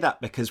should say that,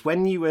 because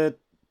when you were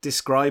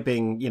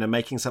describing,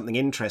 making something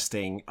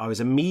interesting, I was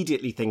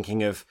immediately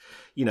thinking of,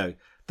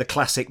 the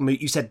classic,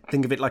 you said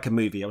think of it like a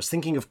movie. I was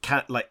thinking of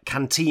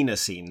cantina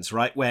scenes,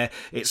 right? Where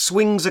it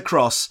swings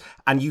across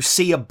and you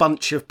see a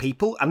bunch of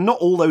people, and not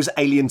all those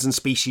aliens and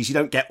species, you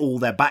don't get all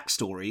their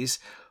backstories,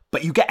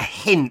 but you get a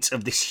hint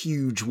of this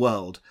huge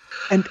world.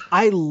 And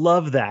I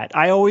love that.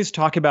 I always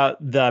talk about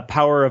the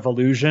power of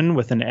illusion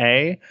with an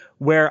A,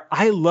 where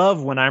I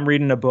love when I'm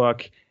reading a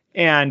book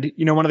and,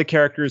 one of the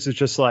characters is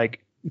just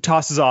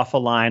tosses off a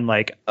line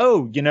like,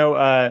 oh,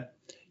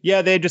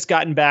 yeah, they had just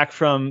gotten back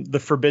from the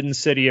forbidden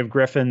city of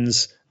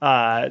griffins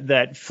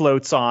that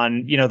floats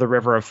on, the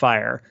river of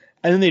fire.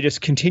 And then they just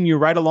continue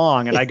right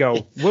along. And I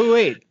go,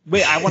 wait,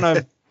 I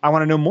want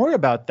to know more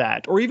about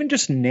that. Or even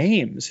just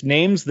names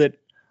that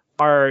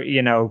are,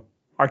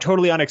 are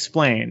totally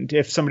unexplained.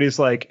 If somebody's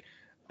like,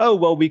 oh,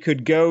 well, we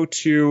could go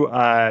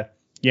to,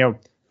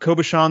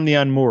 Kobashan the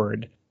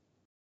Unmoored.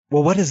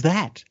 Well, what is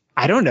that?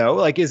 I don't know.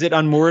 Like, is it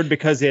unmoored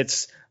because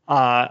it's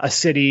a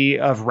city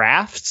of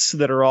rafts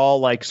that are all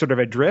like sort of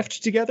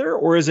adrift together?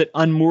 Or is it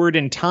unmoored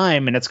in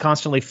time and it's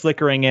constantly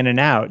flickering in and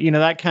out?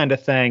 That kind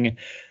of thing.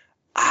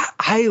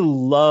 I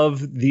love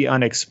the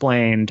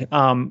unexplained.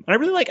 And I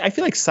feel like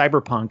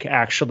Cyberpunk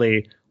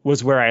actually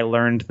was where I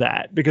learned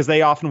that, because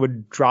they often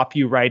would drop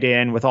you right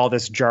in with all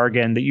this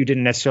jargon that you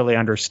didn't necessarily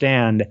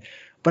understand.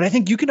 But I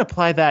think you can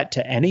apply that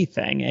to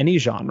anything, any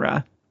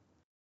genre.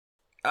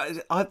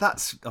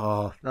 That's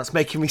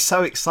making me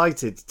so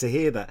excited to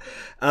hear that.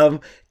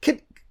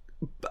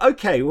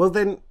 Okay, well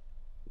then,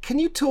 can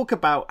you talk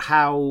about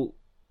how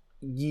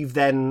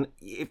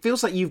it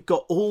feels like you've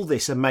got all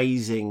this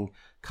amazing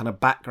kind of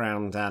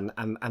background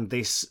and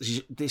this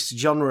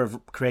genre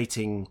of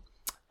creating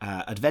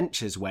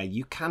adventures where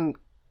you can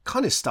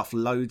kind of stuff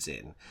loads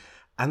in,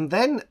 and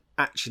then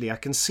actually I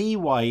can see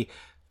why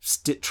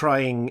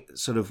trying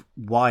sort of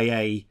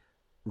YA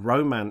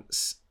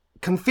romance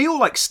can feel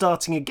like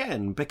starting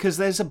again, because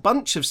there's a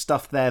bunch of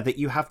stuff there that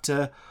you have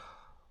to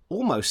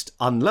almost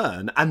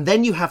unlearn, and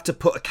then you have to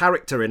put a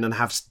character in and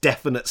have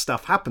definite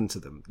stuff happen to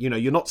them.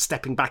 You're not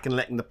stepping back and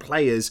letting the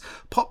players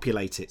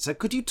populate it. So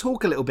could you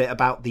talk a little bit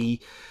about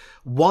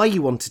why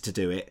you wanted to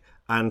do it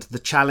and the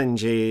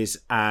challenges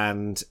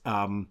and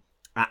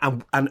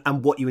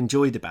what you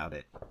enjoyed about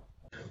it?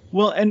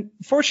 Well, and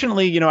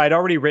fortunately, I'd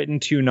already written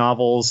 2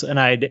 novels and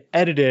I'd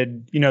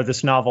edited,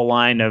 this novel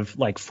line of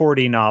like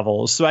 40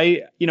 novels. So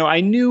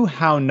I knew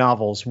how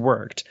novels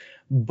worked,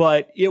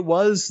 but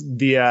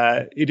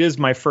it is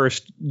my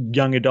first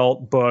young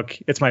adult book.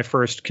 It's my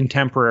first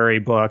contemporary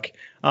book.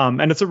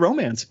 And it's a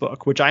romance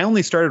book, which I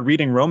only started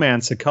reading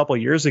romance a couple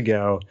years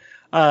ago.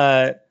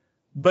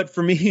 But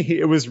for me,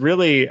 it was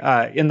really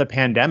in the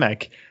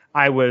pandemic.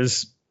 I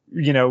was,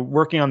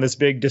 working on this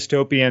big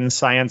dystopian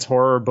science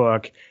horror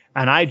book,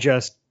 and I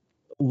just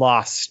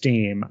lost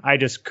steam. I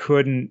just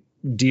couldn't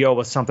deal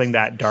with something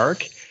that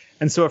dark.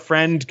 And so a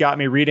friend got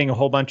me reading a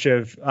whole bunch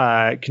of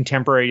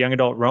contemporary young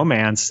adult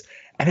romance.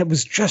 And it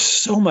was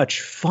just so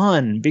much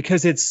fun,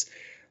 because it's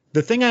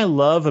the thing I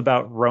love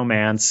about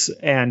romance,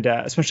 and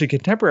especially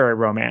contemporary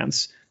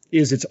romance,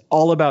 is it's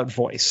all about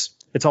voice.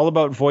 It's all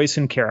about voice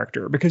and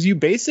character, because you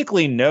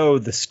basically know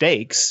the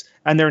stakes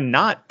and they're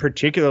not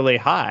particularly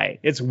high.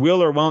 It's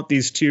will or won't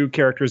these 2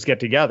 characters get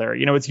together.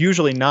 It's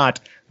usually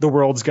not the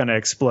world's going to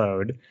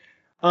explode.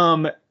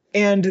 And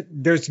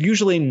there's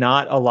usually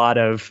not a lot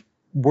of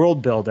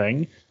world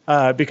building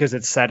because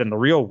it's set in the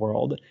real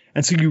world.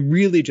 And so you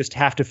really just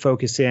have to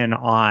focus in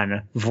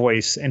on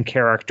voice and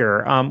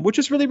character, which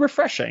is really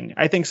refreshing.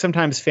 I think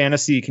sometimes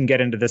fantasy can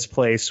get into this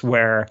place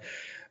where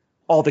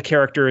all the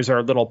characters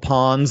are little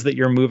pawns that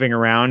you're moving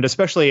around,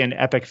 especially in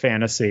epic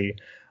fantasy.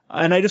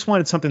 And I just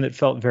wanted something that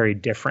felt very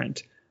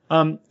different.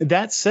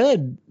 That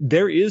said,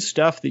 there is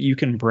stuff that you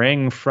can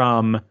bring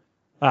from,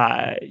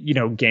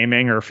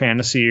 gaming or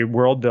fantasy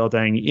world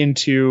building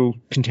into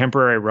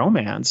contemporary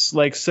romance.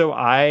 Like, so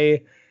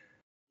I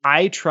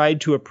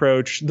tried to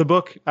approach the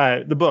book.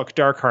 The book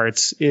Dark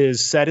Hearts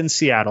is set in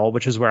Seattle,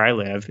 which is where I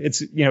live.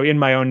 It's, in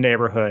my own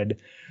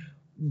neighborhood.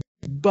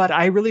 But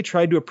I really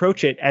tried to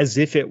approach it as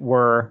if it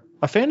were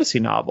a fantasy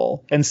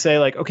novel and say,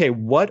 like, okay,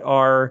 what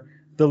are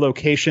the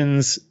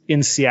locations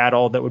in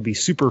Seattle that would be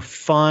super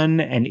fun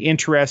and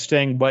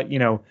interesting?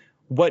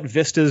 What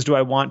vistas do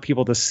I want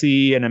people to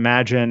see and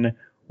imagine?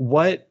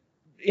 What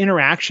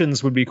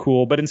interactions would be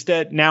cool? But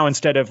instead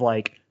of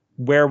like,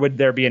 where would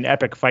there be an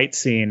epic fight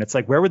scene? It's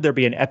like, where would there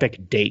be an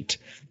epic date?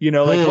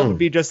 What would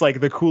be just like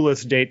the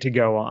coolest date to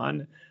go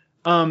on?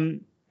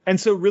 And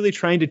so really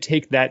trying to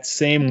take that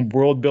same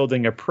world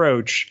building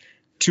approach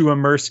to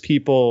immerse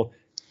people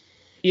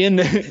in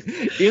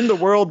the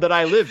world that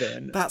I live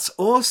in. That's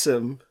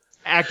awesome.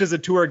 Act as a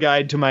tour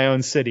guide to my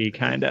own city,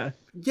 kind of.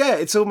 Yeah,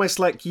 it's almost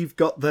like you've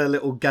got the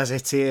little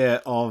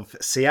gazetteer of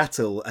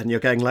Seattle and you're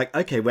going like,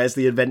 okay, where's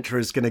the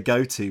adventurers going to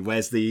go to?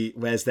 Where's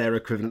their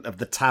equivalent of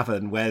the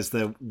tavern? Where's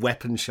the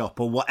weapon shop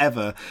or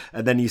whatever?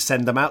 And then you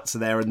send them out to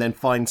there and then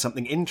find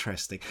something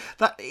interesting.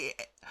 That,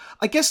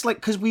 I guess, like,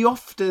 because we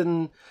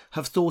often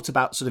have thought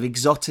about sort of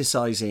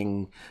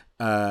exoticizing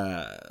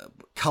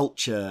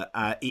culture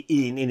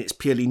in its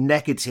purely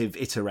negative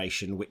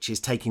iteration, which is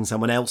taking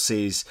someone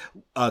else's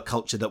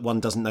culture that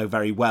one doesn't know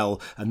very well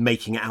and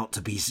making it out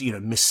to be,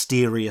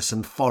 mysterious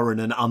and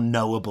foreign and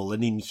unknowable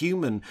and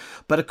inhuman.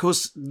 But of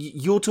course,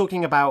 you're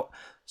talking about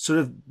sort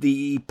of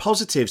the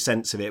positive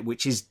sense of it,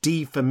 which is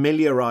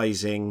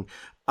defamiliarizing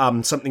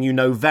something you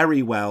know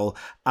very well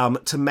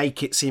to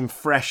make it seem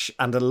fresh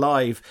and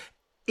alive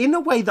in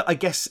a way that I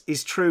guess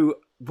is true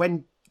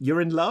when you're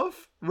in love,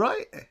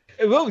 right?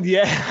 Well,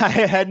 yeah, I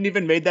hadn't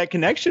even made that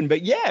connection,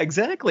 but yeah,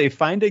 exactly.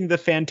 Finding the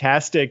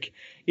fantastic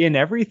in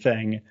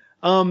everything.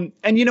 And,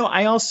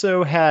 I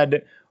also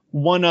had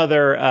one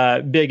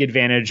other big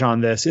advantage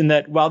on this in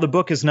that while the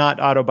book is not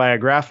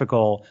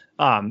autobiographical,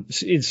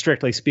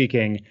 strictly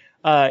speaking,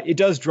 it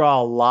does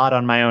draw a lot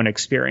on my own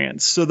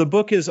experience. So the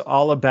book is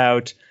all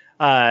about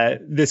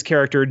this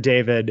character,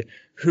 David,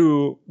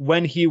 who,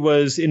 when he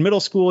was in middle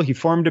school, he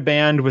formed a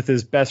band with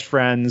his best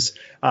friends.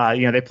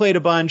 They played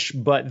a bunch,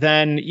 but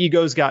then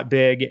egos got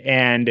big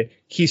and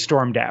he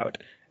stormed out.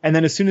 And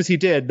then as soon as he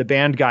did, the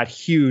band got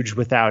huge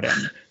without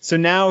him. So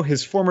now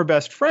his former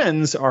best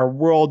friends are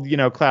world,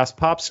 class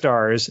pop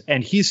stars,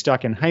 and he's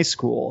stuck in high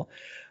school.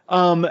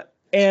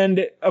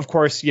 And of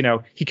course,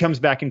 he comes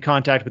back in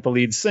contact with the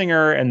lead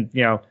singer, and,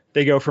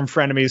 they go from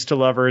frenemies to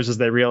lovers as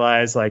they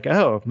realize, like,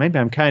 oh, maybe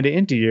I'm kind of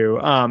into you.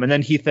 And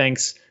then he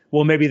thinks,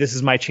 well, maybe this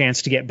is my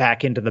chance to get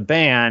back into the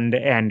band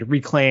and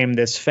reclaim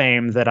this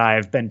fame that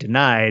I've been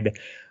denied.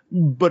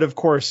 But of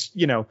course,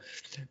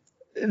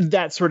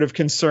 that sort of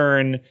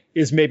concern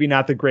is maybe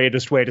not the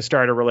greatest way to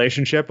start a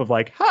relationship of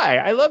like, hi,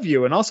 I love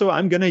you. And also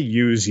I'm going to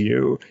use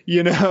you,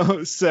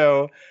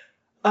 So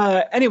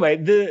anyway,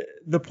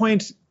 the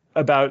point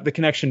about the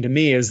connection to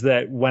me is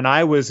that when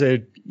I was a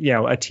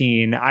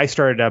teen, I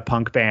started a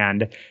punk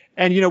band,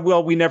 and,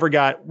 we never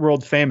got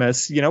world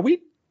famous.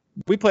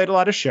 We played a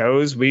lot of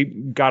shows. We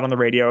got on the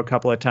radio a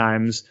couple of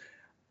times.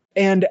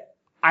 And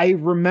I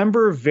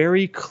remember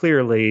very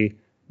clearly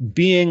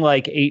being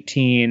like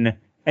 18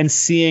 and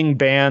seeing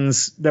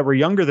bands that were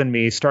younger than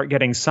me start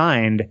getting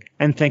signed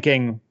and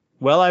thinking,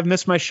 well, I've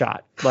missed my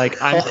shot.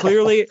 Like, I'm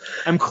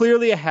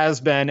clearly a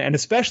has-been. And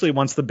especially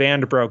once the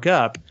band broke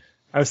up,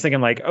 I was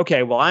thinking like,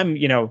 okay, well, I'm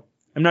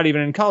not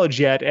even in college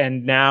yet.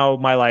 And now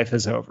my life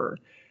is over.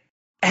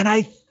 And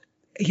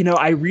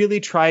I really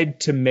tried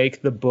to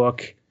make the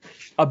book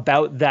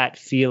about that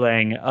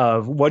feeling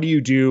of what do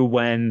you do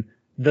when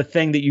the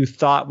thing that you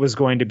thought was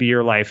going to be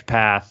your life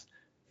path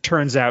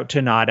turns out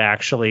to not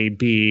actually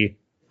be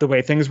the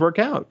way things work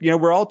out.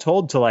 We're all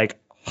told to like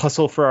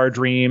hustle for our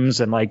dreams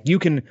and like, you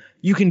can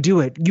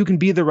do it. You can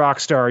be the rock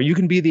star. You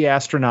can be the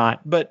astronaut.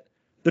 But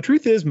the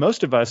truth is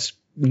most of us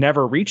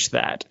never reach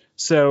that.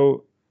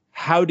 So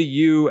how do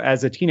you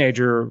as a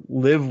teenager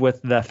live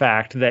with the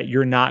fact that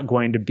you're not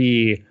going to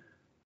be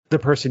the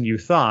person you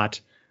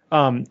thought?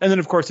 And then,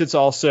 of course, it's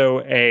also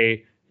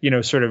a,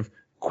 sort of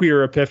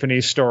queer epiphany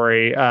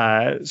story,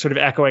 sort of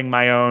echoing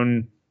my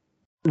own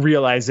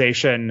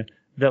realization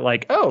that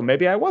like, oh,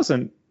 maybe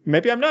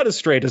I'm not as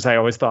straight as I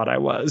always thought I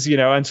was,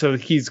 and so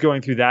he's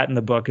going through that in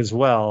the book as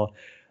well.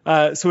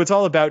 So it's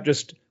all about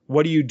just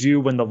what do you do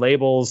when the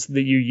labels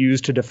that you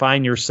use to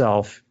define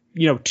yourself,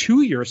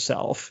 to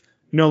yourself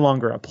no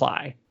longer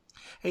apply.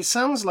 It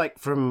sounds like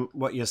from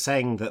what you're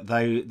saying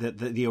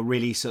that you're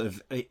really sort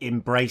of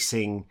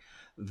embracing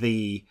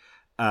the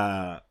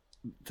I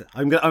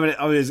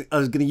was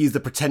going to use the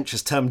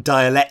pretentious term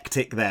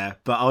dialectic there,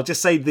 but I'll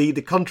just say the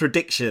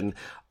contradiction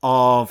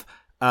of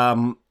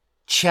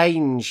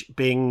change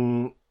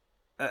being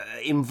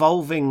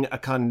involving a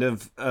kind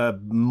of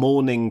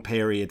mourning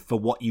period for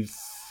what you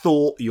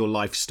thought your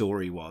life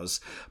story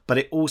was, but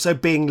it also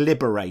being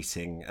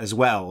liberating as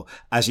well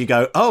as you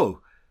go,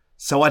 oh,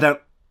 so I don't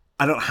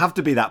have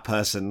to be that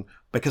person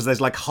because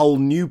there's like whole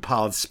new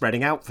paths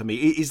spreading out for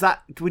me.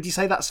 Would you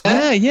say that's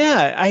fair?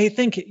 Yeah. I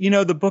think,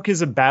 the book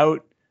is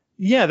about,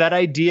 that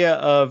idea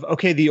of,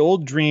 okay, the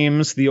old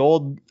dreams, the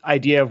old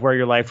idea of where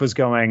your life was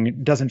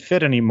going doesn't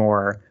fit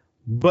anymore,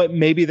 but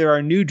maybe there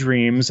are new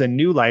dreams and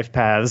new life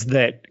paths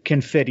that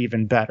can fit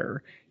even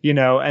better,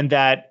 and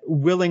that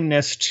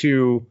willingness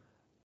to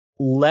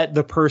let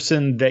the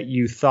person that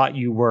you thought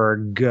you were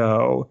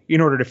go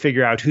in order to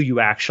figure out who you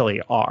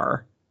actually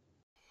are.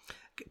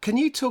 Can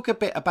you talk a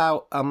bit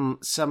about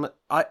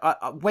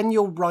when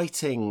you're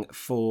writing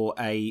for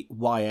a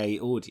YA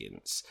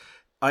audience?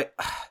 I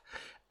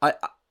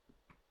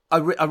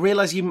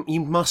realize you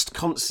must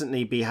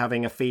constantly be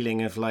having a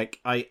feeling of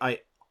like I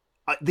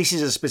this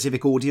is a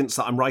specific audience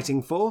that I'm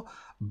writing for,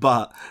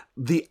 but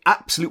the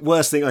absolute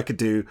worst thing I could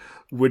do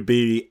would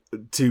be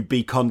to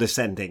be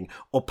condescending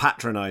or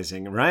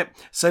patronizing, right?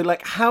 So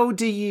like, how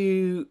do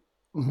you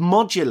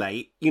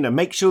modulate,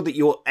 make sure that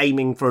you're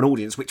aiming for an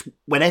audience, which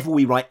whenever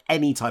we write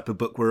any type of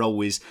book, we're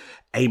always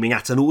aiming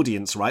at an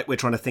audience, right? We're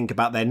trying to think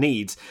about their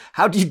needs.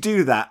 How do you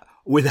do that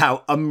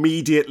without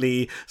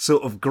immediately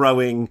sort of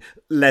growing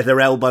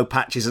leather elbow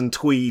patches and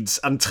tweeds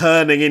and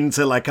turning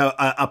into like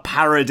a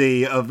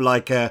parody of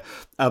like a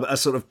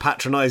sort of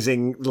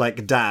patronizing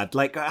like dad?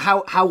 Like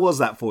how was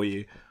that for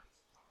you?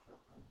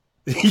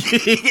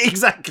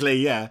 Exactly,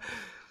 yeah.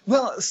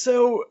 Well,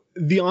 so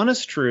the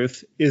honest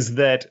truth is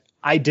that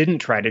I didn't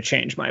try to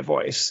change my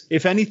voice.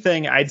 If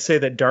anything, I'd say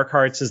that Dark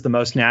Hearts is the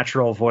most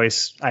natural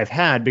voice I've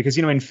had because,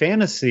 in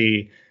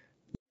fantasy,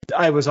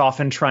 I was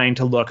often trying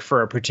to look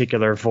for a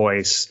particular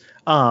voice,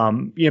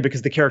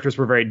 because the characters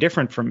were very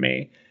different from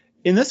me.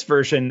 In this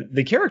version,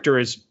 the character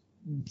is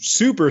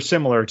super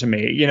similar to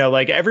me.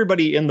 Like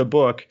everybody in the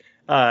book,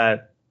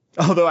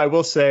 although I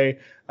will say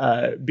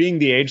being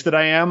the age that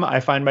I am, I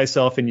find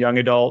myself in young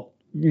adult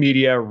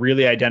media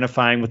really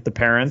identifying with the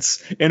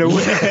parents in a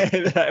way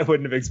that I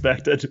wouldn't have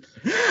expected.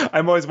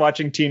 I'm always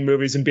watching teen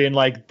movies and being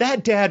like,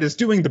 that dad is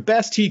doing the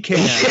best he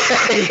can.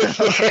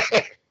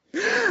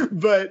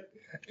 But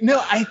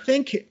no, I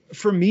think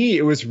for me,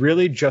 it was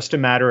really just a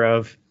matter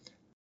of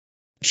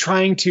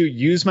trying to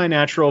use my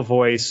natural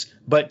voice,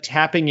 but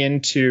tapping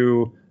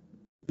into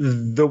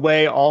the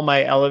way all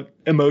my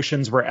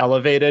emotions were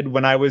elevated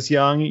when I was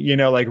young,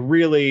 like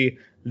really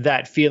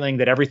that feeling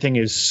that everything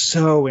is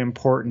so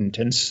important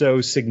and so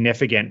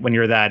significant when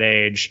you're that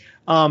age.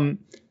 And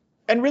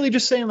really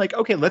just saying like,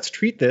 okay, let's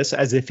treat this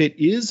as if it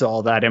is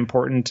all that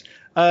important.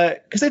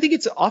 Because I think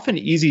it's often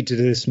easy to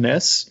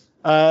dismiss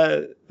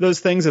those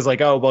things as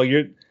like, oh,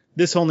 well,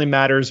 this only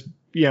matters,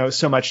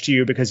 so much to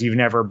you because you've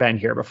never been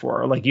here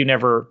before. Like you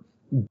never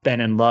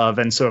been in love.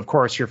 And so, of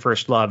course, your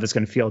first love is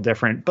going to feel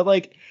different. But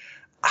like,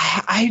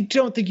 I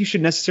don't think you should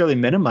necessarily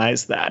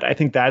minimize that. I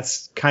think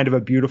that's kind of a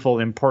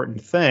beautiful,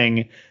 important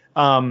thing.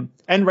 And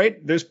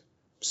right,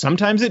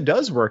 sometimes it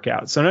does work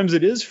out. Sometimes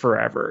it is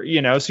forever,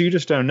 so you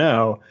just don't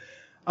know.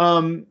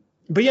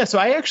 But yeah, so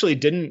I actually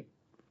didn't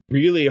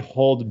really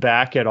hold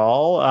back at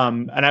all.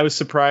 And I was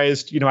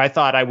surprised, I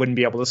thought I wouldn't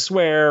be able to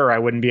swear or I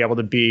wouldn't be able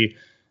to be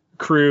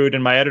crude.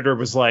 And my editor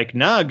was like,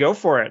 nah, go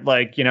for it.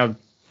 Like,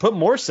 put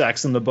more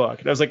sex in the book.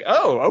 And I was like,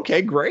 oh,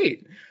 okay,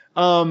 great.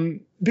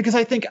 Because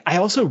I think I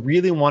also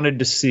really wanted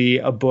to see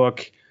a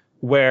book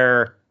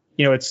where,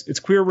 it's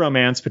queer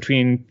romance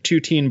between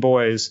two teen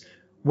boys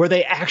where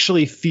they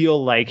actually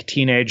feel like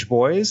teenage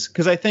boys.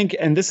 Because I think,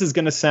 and this is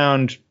going to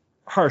sound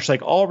harsh,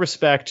 like all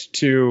respect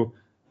to,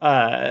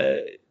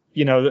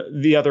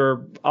 the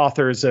other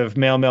authors of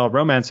male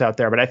romance out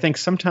there. But I think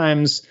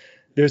sometimes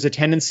there's a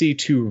tendency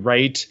to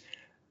write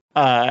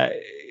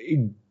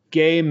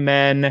gay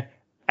men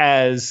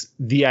as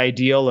the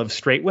ideal of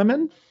straight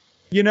women.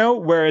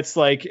 Where it's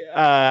like,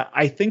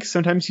 I think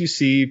sometimes you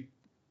see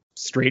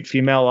straight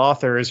female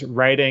authors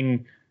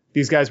writing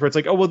these guys where it's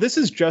like, oh, well, this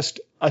is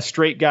just a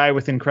straight guy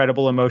with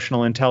incredible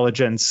emotional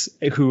intelligence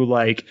who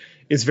like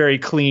is very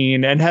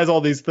clean and has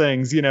all these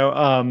things,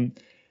 and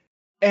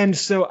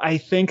so I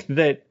think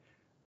that,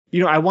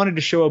 I wanted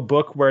to show a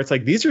book where it's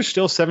like, these are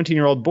still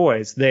 17-year-old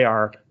boys. They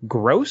are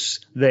gross.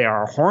 They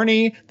are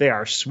horny. They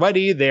are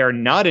sweaty. They are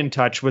not in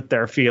touch with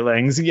their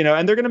feelings, and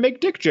they're going to make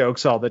dick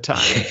jokes all the time,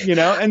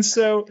 and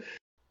so.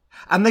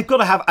 And they've got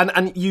to have,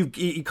 and you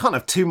can't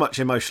have too much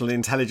emotional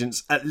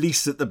intelligence, at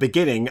least at the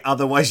beginning.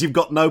 Otherwise, you've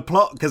got no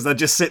plot because they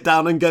just sit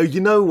down and go, you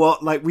know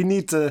what? Like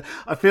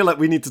I feel like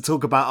we need to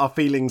talk about our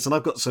feelings, and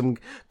I've got some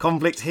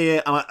conflict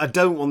here, and I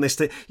don't want this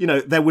to,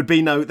 there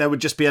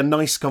would just be a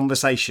nice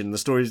conversation. The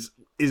story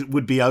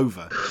would be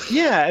over.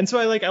 Yeah, and so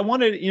I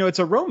wanted, it's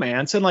a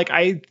romance, and like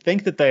I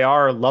think that they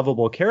are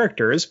lovable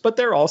characters, but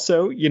they're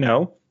also,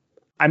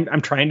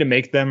 I'm trying to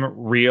make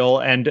them real,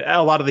 and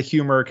a lot of the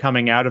humor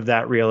coming out of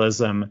that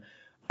realism.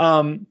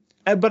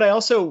 But I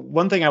also,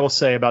 one thing I will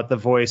say about the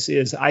voice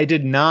is I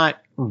did not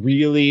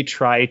really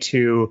try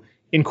to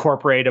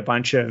incorporate a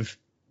bunch of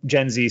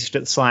Gen Z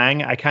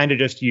slang. I kind of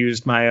just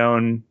used my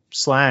own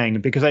slang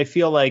because I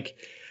feel like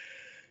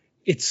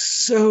it's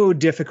so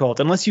difficult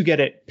unless you get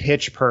it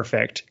pitch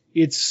perfect.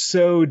 It's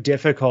so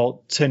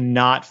difficult to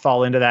not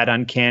fall into that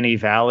uncanny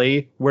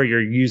valley where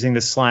you're using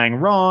the slang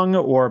wrong,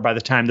 or by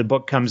the time the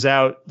book comes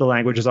out, the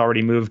language has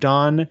already moved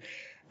on.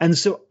 And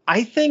so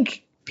I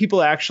think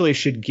people actually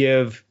should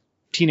give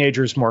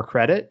teenagers more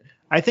credit.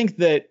 I think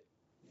that,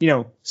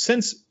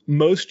 since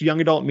most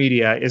young adult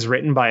media is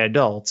written by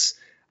adults,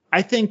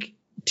 I think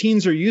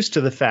teens are used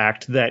to the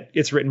fact that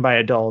it's written by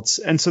adults.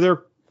 And so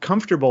they're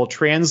comfortable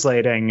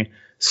translating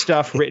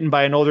stuff written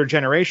by an older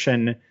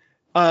generation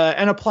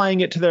and applying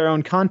it to their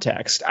own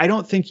context. I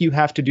don't think you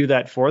have to do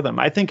that for them.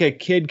 I think a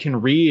kid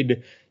can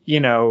read,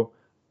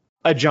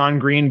 a John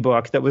Green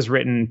book that was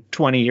written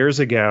 20 years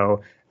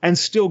ago and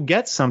still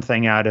get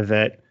something out of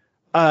it.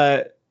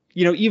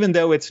 Even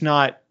though it's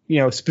not,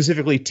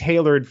 specifically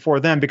tailored for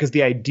them, because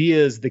the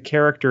ideas, the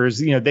characters,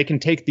 they can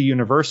take the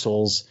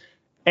universals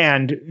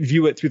and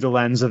view it through the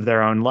lens of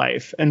their own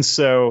life. And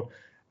so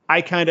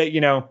I kind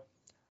of,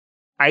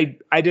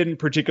 I didn't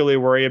particularly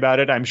worry about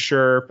it. I'm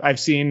sure I've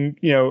seen,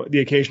 the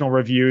occasional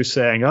review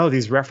saying, oh,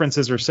 these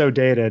references are so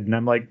dated. And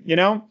I'm like,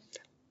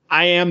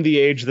 I am the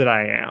age that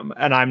I am,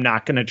 and I'm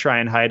not going to try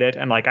and hide it.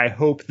 And like, I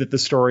hope that the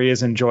story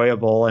is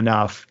enjoyable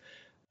enough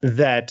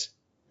that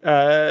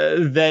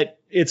that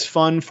it's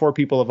fun for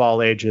people of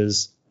all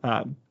ages.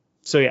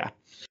 So yeah,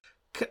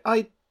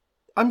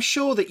 I'm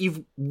sure that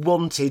you've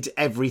wanted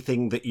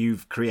everything that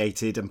you've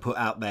created and put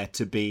out there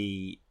to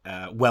be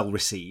well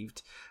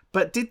received.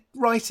 But did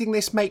writing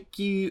this make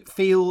you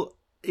feel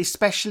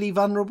especially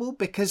vulnerable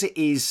because it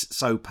is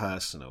so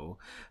personal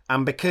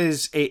and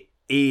because it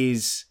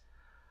is?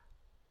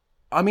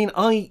 I mean,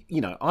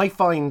 I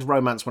find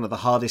romance one of the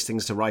hardest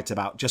things to write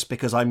about just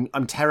because I'm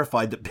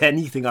terrified that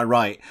anything I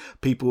write,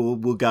 people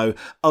will go,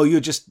 oh,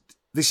 you're just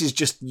This is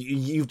just,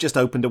 you've just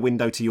opened a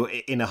window to your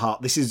inner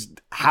heart. This is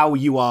how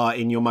you are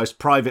in your most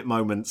private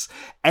moments.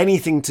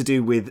 Anything to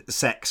do with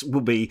sex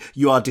will be,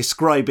 you are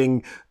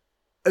describing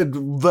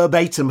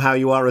verbatim how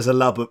you are as a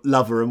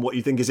lover and what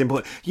you think is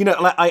important. You know,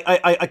 like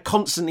I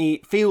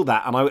constantly feel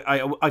that,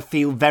 and I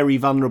feel very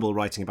vulnerable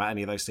writing about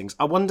any of those things.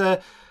 I wonder,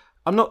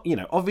 I'm not, you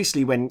know,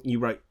 obviously when you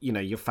wrote, you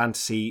know, your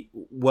fantasy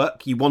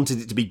work, you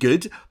wanted it to be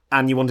good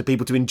and you wanted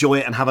people to enjoy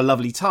it and have a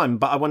lovely time.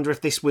 But I wonder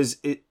if this was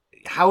it,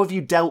 how have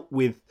you dealt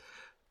with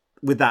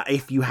that,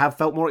 if you have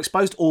felt more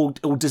exposed, or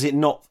does it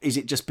not, is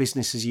it just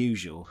business as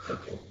usual?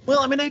 Well,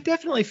 I mean, I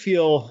definitely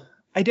feel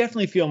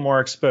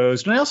more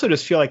exposed, and I also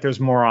just feel like there's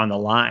more on the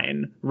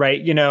line, right?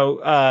 You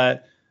know,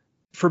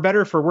 for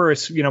better or for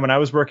worse, you know, when I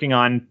was working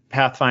on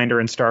Pathfinder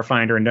and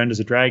Starfinder and Dungeons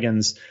and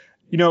Dragons,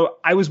 you know,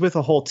 I was with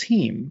a whole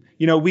team.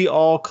 You know, we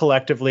all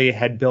collectively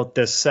had built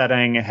this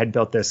setting, had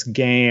built this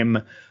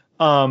game,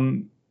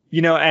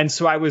 you know, and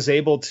so I was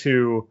able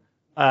to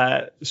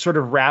sort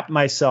of wrap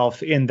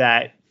myself in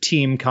that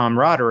team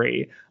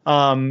camaraderie.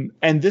 And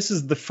this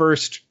is the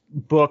first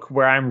book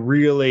where I'm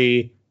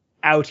really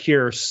out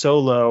here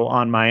solo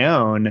on my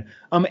own.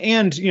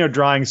 And, you know,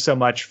 drawing so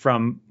much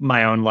from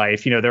my own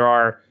life. You know,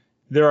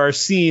 there are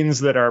scenes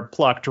that are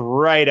plucked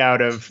right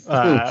out of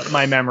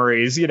my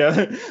memories, you know,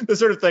 the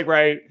sort of thing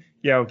where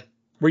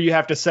where you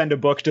have to send a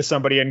book to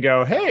somebody and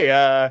go,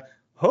 hey,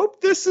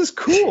 hope this is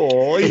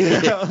cool.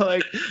 You know,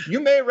 like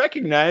you may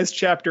recognize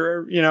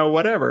chapter, you know,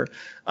 whatever.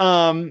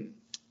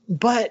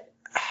 But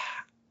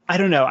I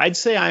don't know. I'd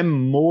say I'm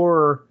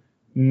more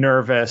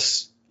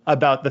nervous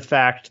about the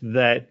fact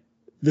that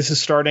this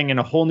is starting in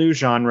a whole new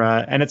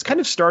genre, and it's kind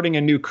of starting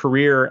a new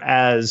career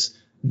as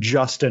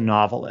just a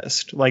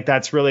novelist. Like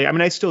that's really, I mean,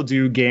 I still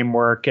do game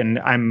work, and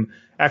I'm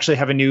actually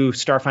have a new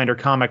Starfinder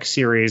comic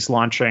series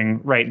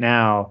launching right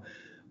now.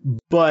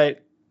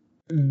 But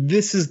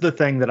this is the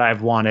thing that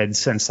I've wanted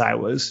since I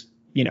was,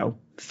 you know,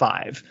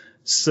 5.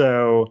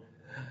 So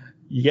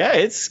yeah,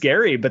 it's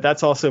scary, but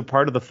that's also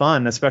part of the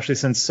fun, especially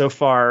since so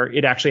far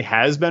it actually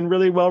has been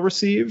really well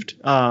received.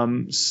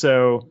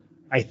 So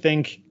I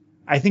think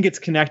it's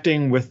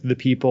connecting with the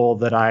people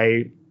that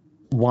I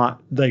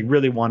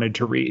really wanted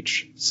to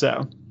reach.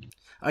 So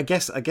I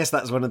guess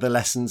that's one of the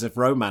lessons of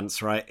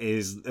romance, right?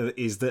 Is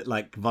that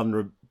like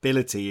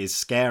vulnerability is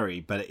scary,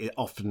 but it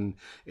often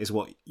is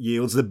what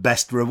yields the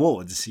best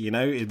rewards, you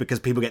know, because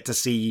people get to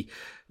see,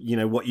 you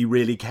know, what you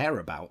really care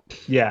about.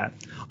 Yeah.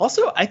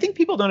 Also, I think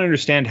people don't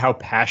understand how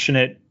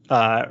passionate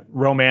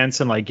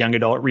romance and like young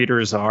adult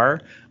readers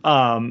are.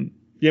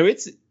 You know,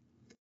 it's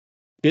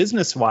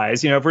business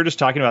wise, you know, if we're just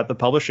talking about the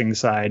publishing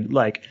side,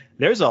 like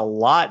there's a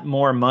lot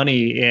more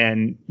money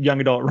in young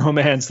adult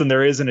romance than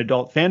there is in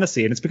adult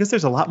fantasy. And it's because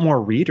there's a lot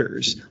more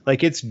readers.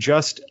 Like it's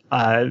just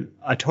a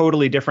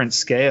totally different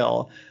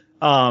scale.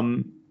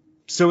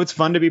 So it's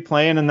fun to be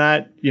playing in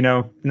that, you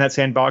know, in that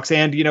sandbox.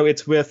 And, you know,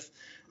 it's with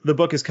the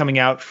book is coming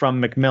out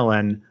from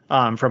Macmillan,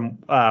 from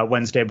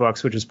Wednesday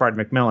Books, which is part of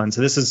Macmillan. So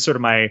this is sort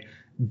of my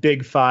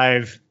Big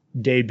 5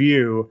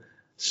 debut.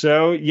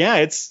 So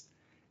yeah,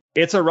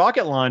 it's a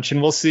rocket launch,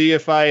 and we'll see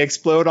if I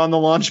explode on the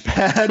launch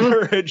pad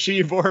or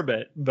achieve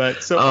orbit.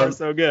 But so far,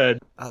 so good.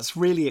 That's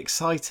really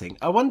exciting.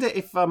 I wonder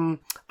if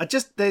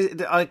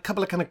there's a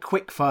couple of kind of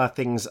quick fire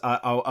things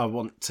I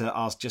want to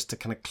ask just to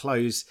kind of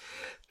close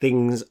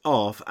things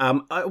off.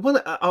 I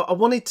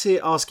wanted to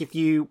ask if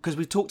you, because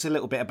we talked a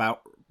little bit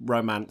about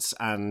romance,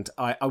 and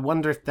I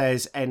wonder if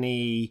there's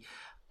any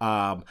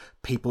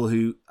people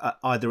who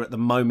either at the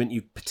moment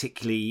you're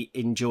particularly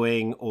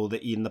enjoying, or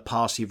that in the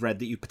past you've read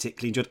that you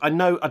particularly enjoyed. I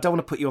know I don't want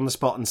to put you on the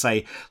spot and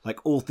say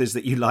like authors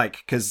that you like,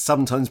 because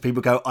sometimes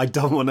people go, I'm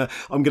going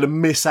to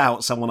miss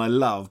out someone I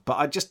love. But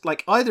I just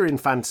like, either in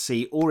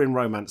fantasy or in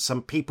romance,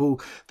 some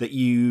people that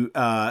you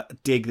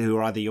dig who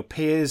are either your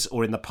peers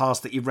or in the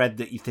past that you've read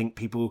that you think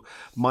people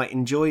might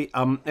enjoy.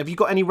 Have you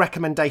got any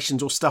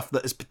recommendations or stuff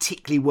that has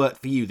particularly worked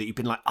for you that you've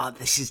been like, I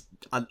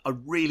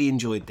really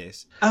enjoyed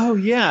this? Oh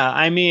yeah.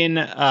 I mean,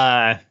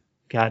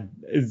 God,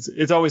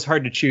 it's always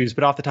hard to choose,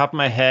 but off the top of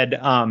my head,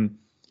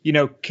 you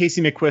know,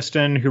 Casey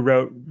McQuiston, who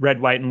wrote Red,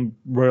 White, and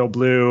Royal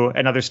Blue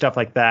and other stuff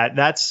like that.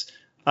 That's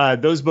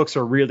those books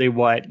are really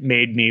what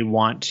made me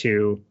want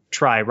to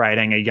try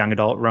writing a young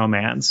adult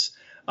romance.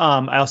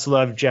 I also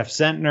love Jeff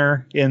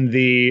Zentner in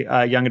the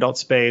young adult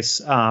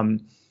space.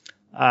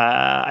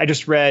 I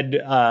just read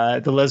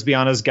The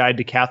Lesbiana's Guide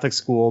to Catholic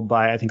School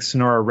by, I think,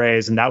 Sonora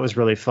Reyes, and that was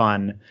really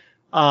fun.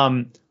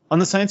 On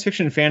the science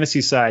fiction and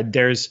fantasy side,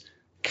 there's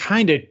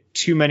kind of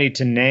too many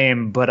to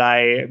name, but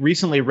I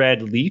recently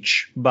read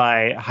Leech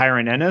by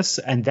Hiron Ennis,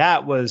 and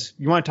that was,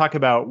 you want to talk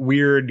about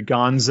weird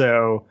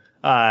gonzo,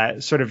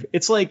 sort of,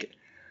 it's like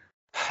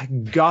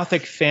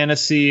gothic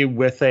fantasy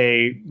with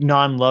a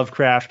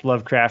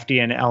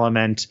non-Lovecraftian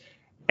element,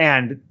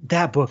 and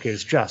that book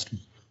is just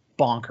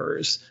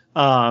bonkers.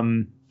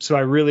 So I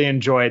really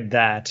enjoyed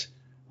that.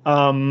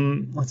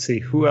 Let's see,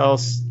 who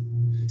else?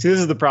 See, this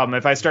is the problem.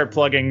 If I start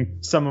plugging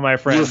some of my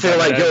friends, you feel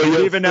like you're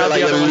leaving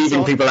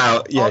people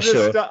out. Yeah,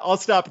 I'll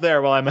stop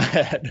there while I'm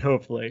ahead,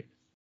 hopefully.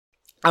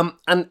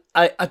 And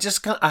I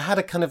just I had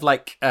a kind of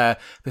like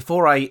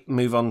before I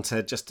move on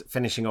to just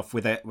finishing off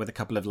with a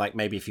couple of like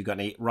maybe if you've got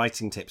any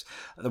writing tips.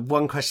 The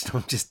one question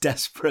I'm just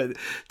desperate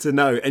to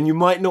know, and you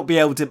might not be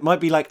able to, might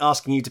be like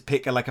asking you to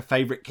pick like a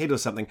favorite kid or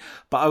something.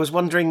 But I was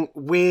wondering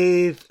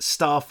with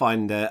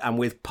Starfinder and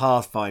with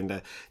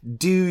Pathfinder,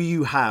 do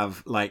you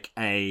have like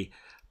a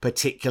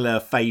particular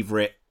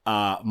favorite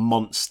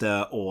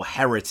monster or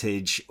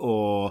heritage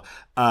or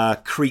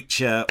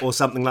creature or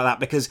something like that?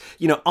 Because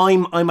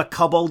I'm a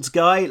kobolds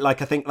guy.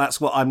 Like I think that's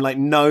what I'm like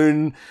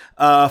known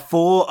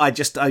for. I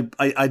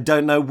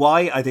don't know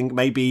why. I think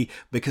maybe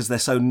because they're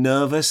so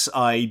nervous.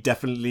 I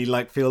definitely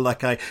like feel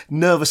like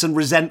nervous and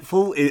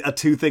resentful are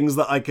two things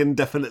that I can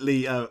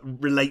definitely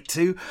relate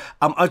to.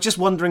 I was just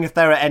wondering if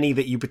there are any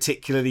that you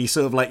particularly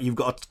sort of like you've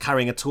got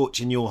carrying a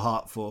torch in your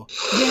heart for.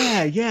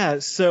 Yeah.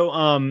 So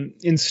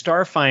in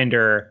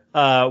Starfinder,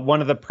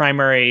 one of the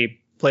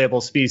primary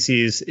playable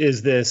species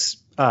is this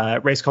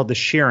race called the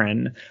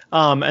Shirin,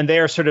 and they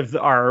are sort of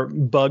our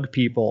bug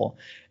people.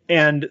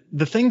 And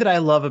the thing that I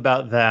love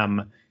about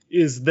them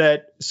is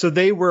that, so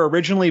they were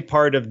originally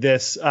part of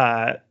this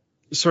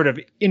sort of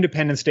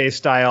Independence Day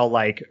style,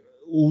 like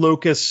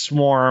locust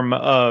swarm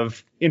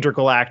of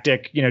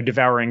intergalactic,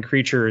 devouring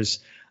creatures.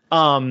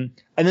 And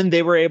then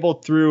they were able,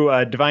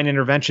 through divine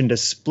intervention, to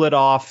split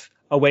off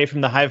away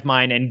from the hive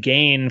mind and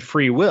gain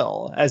free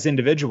will as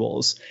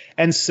individuals.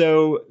 And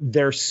so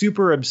they're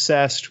super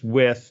obsessed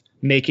with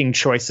making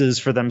choices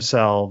for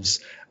themselves.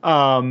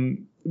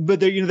 But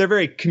they're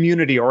very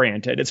community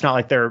oriented. It's not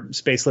like they're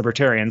space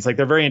libertarians. Like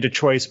they're very into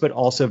choice, but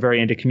also very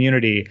into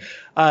community.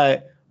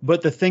 But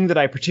the thing that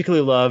I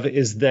particularly love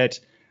is that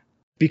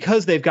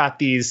because they've got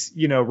these,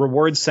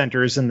 reward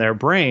centers in their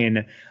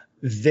brain,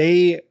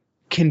 they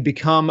can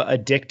become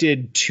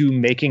addicted to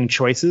making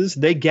choices.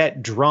 They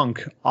get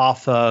drunk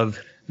off of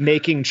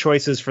making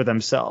choices for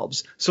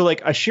themselves. So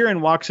like a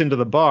Shirin walks into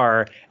the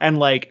bar and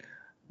like,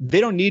 they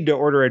don't need to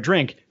order a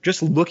drink.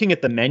 Just looking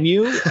at the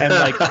menu and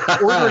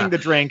like ordering the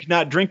drink,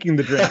 not drinking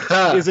the drink,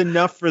 is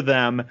enough for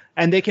them.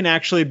 And they can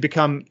actually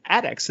become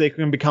addicts. They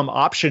can become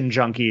option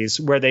junkies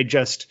where they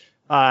just,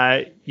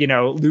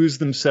 lose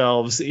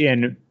themselves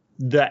in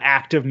the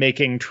act of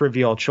making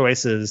trivial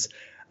choices.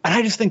 And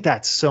I just think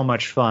that's so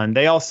much fun.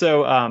 They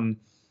also,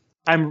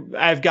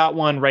 I've got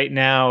one right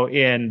now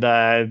in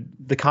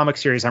the comic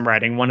series I'm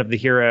writing. One of the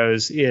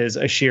heroes is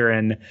a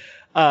Shirin.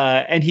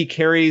 And he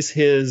carries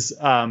his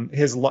son,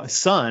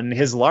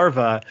 his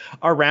larva,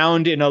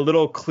 around in a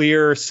little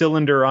clear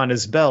cylinder on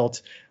his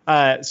belt,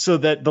 so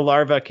that the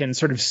larva can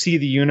sort of see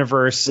the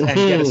universe and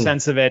get a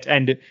sense of it,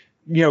 and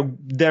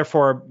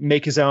therefore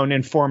make his own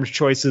informed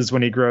choices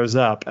when he grows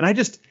up. And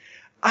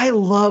I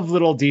love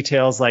little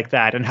details like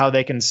that and how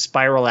they can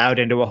spiral out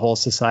into a whole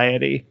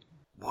society.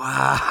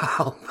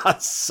 Wow,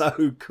 that's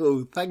so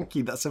cool. Thank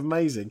you. That's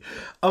amazing.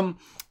 So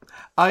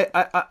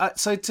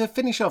to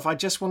finish off, I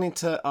just wanted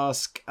to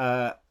ask,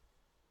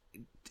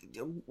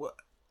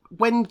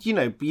 when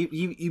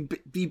you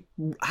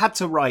had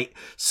to write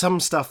some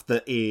stuff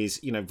that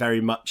is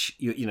very much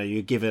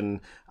you're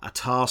given a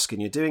task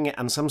and you're doing it,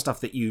 and some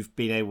stuff that you've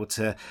been able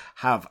to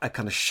have a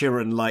kind of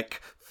Shirin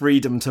like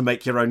freedom to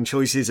make your own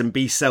choices and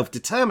be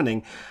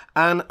self-determining.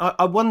 And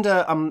I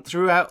wonder,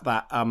 throughout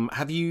that,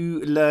 have you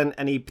learned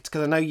any,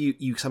 because I know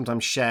you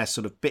sometimes share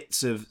sort of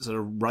bits of sort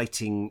of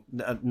writing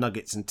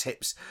nuggets and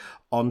tips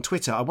on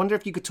Twitter. I wonder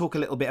if you could talk a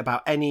little bit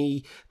about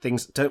any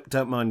things,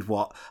 don't mind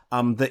what,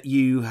 that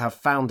you have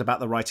found about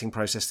the writing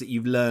process that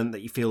you've learned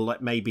that you feel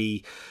like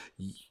maybe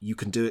you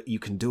can do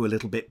a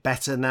little bit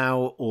better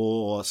now,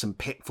 or some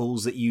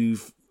pitfalls that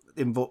you've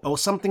involved, or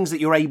some things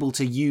that you're able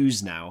to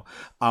use now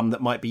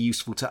that might be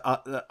useful to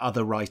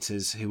other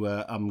writers who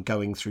are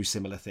going through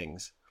similar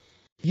things.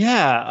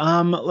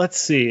 Yeah, let's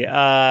see.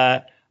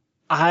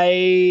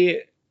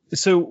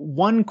 So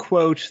one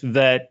quote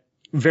that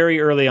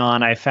very early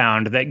on I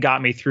found that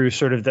got me through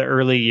sort of the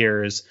early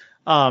years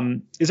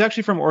is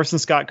actually from Orson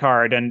Scott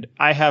Card, and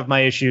I have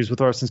my issues with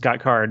Orson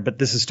Scott Card, but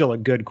this is still a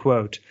good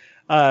quote,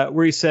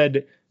 where he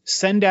said,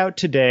 "Send out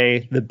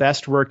today the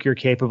best work you're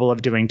capable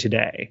of doing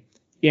today.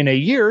 In a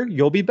year,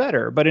 you'll be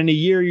better, but in a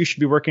year, you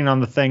should be working on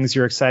the things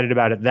you're excited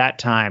about at that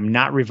time,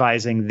 not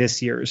revising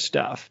this year's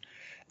stuff."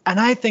 And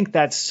I think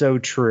that's so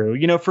true.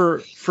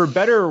 For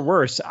better or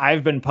worse,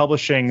 I've been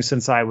publishing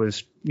since I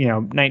was,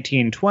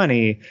 19,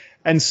 20.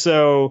 And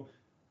so,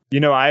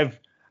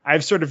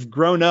 I've sort of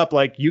grown up,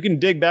 like you can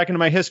dig back into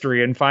my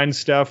history and find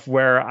stuff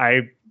where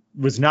I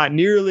was not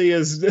nearly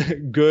as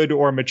good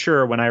or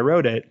mature when I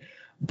wrote it.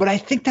 But I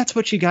think that's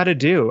what you got to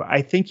do.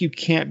 I think you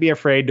can't be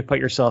afraid to put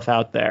yourself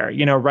out there.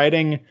 Our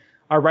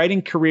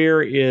writing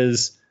career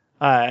is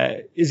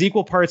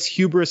equal parts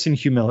hubris and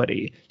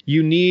humility.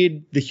 You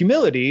need the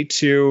humility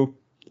to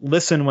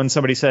listen when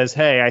somebody says,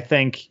 "Hey, I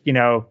think,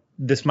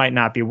 this might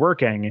not be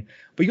working."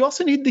 But you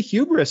also need the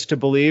hubris to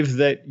believe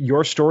that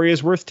your story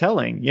is worth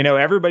telling.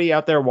 Everybody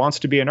out there wants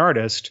to be an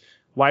artist.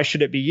 Why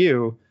should it be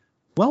you?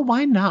 Well,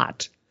 why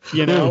not?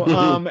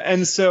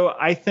 And so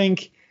I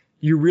think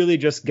you really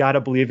just got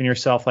to believe in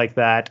yourself like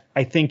that.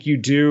 I think you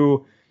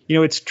do,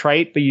 it's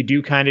trite, but you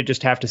do kind of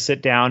just have to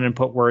sit down and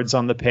put words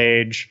on the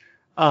page.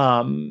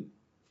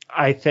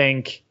 I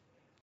think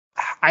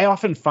I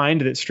often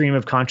find that stream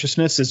of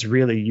consciousness is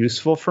really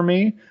useful for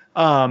me.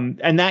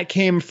 And that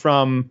came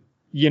from,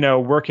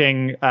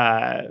 working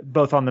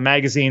both on the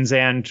magazines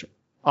and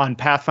on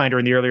Pathfinder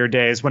in the earlier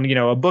days when,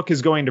 a book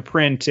is going to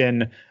print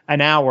in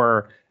an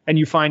hour and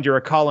you find you're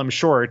a column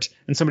short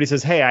and somebody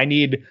says, hey, I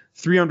need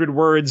 300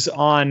 words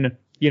on,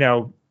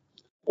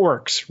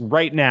 orcs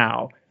right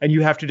now. And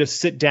you have to just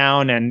sit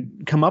down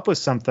and come up with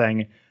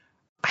something.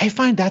 I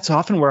find that's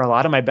often where a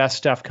lot of my best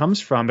stuff comes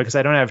from because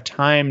I don't have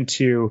time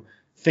to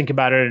think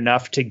about it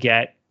enough to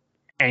get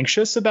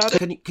anxious about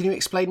it. Can you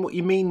explain what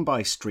you mean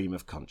by stream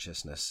of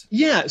consciousness?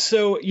 Yeah.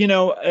 So,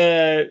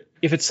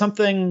 if it's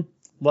something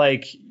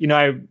like,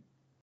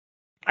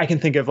 I can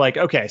think of like,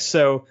 okay,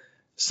 so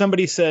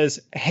somebody says,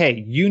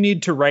 hey, you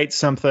need to write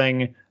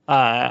something.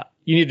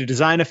 You need to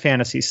design a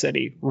fantasy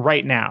city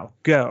right now.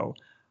 Go.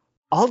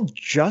 I'll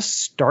just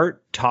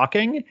start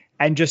talking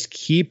and just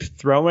keep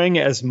throwing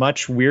as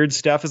much weird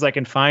stuff as I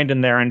can find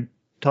in there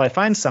until I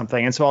find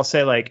something. And so I'll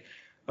say like,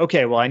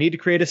 okay, well, I need to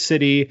create a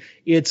city.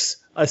 It's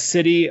a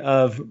city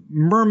of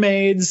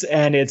mermaids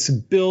and it's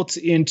built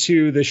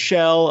into the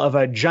shell of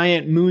a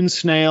giant moon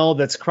snail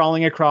that's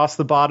crawling across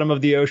the bottom of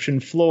the ocean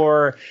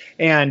floor.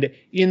 And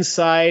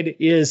inside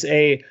is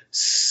a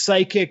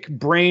psychic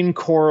brain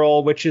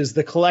coral, which is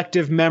the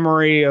collective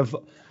memory of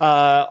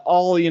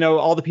all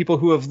the people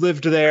who have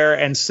lived there.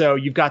 And so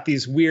you've got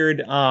these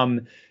weird,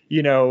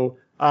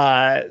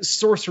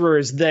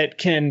 sorcerers that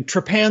can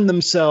trepan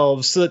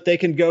themselves so that they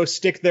can go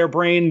stick their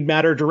brain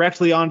matter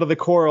directly onto the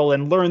coral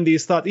and learn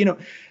these thoughts, and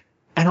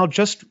I'll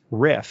just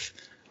riff.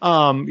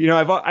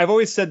 I've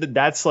always said that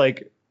that's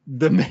like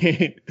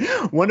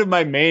one of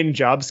my main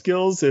job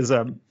skills is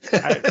to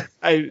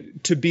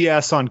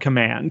BS on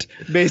command,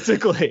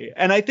 basically.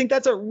 And I think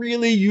that's a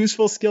really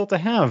useful skill to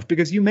have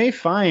because you may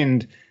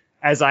find,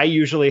 as I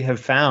usually have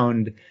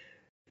found,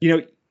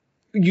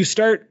 you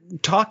start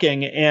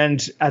talking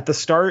and at the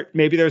start,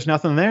 maybe there's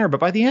nothing there,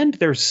 but by the end,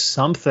 there's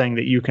something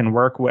that you can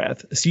work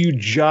with. So you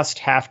just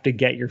have to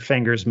get your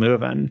fingers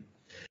moving.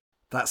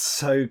 That's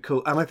so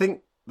cool. And I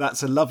think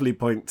that's a lovely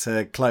point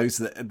to close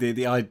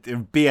the idea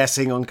of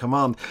BSing on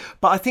command.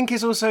 But I think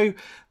it's also,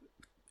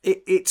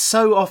 it's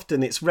so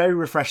often, it's very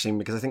refreshing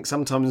because I think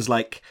sometimes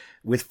like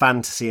with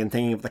fantasy and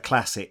thinking of the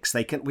classics,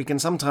 we can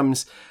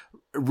sometimes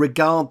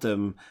regard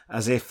them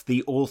as if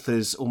the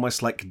authors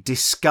almost like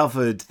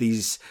discovered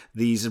these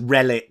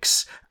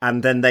relics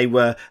and then they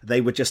were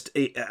just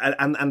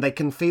and they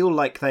can feel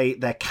like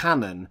they're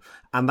canon,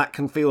 and that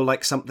can feel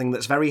like something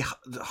that's very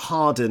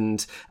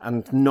hardened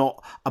and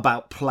not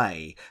about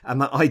play,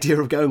 and that idea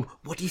of going,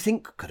 what do you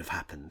think could have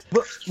happened?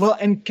 Well,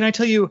 and can I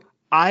tell you,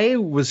 I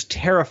was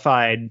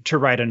terrified to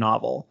write a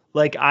novel.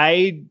 Like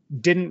I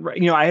didn't,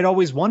 I had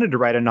always wanted to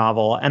write a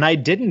novel and I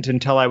didn't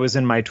until I was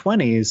in my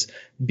 20s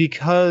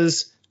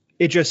because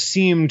it just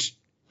seemed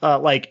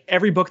like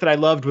every book that I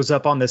loved was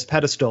up on this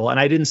pedestal and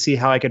I didn't see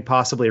how I could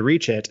possibly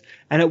reach it.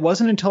 And it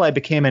wasn't until I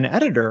became an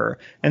editor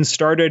and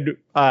started,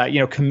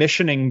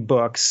 commissioning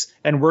books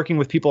and working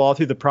with people all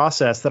through the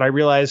process that I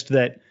realized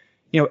that,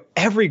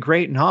 every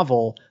great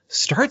novel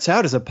starts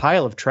out as a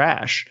pile of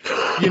trash,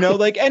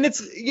 and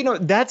it's,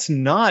 that's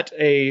not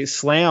a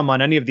slam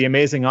on any of the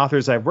amazing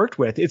authors I've worked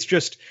with. It's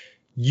just,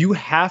 you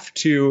have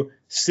to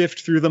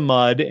sift through the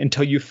mud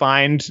until you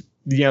find,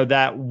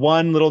 that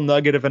one little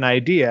nugget of an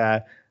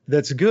idea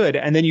that's good.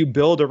 And then you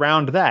build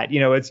around that, you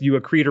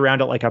accrete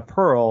around it like a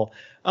pearl.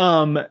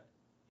 And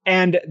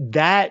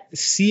that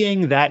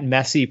seeing that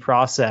messy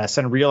process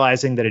and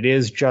realizing that it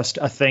is just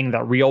a thing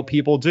that real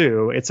people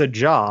do, it's a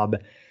job,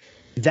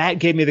 that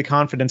gave me the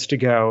confidence to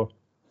go,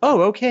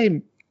 oh,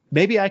 okay,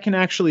 maybe I can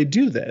actually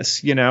do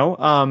this.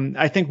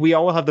 I think we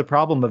all have the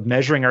problem of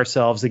measuring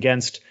ourselves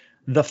against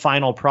the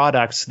final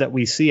products that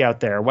we see out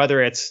there,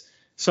 whether it's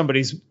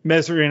somebody's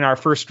measuring our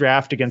first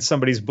draft against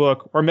somebody's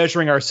book or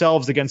measuring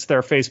ourselves against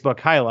their Facebook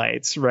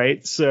highlights.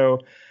 Right. So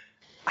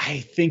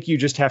I think you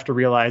just have to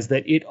realize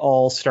that it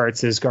all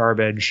starts as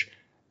garbage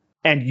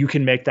and you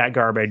can make that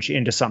garbage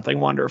into something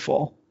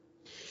wonderful.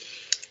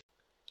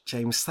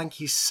 James, thank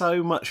you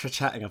so much for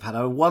chatting. I've had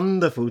a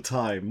wonderful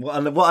time.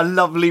 What a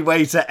lovely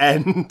way to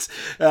end.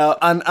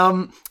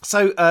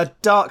 So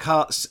Dark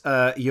Hearts,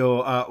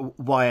 your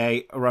YA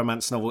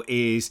romance novel,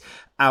 is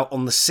out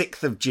on the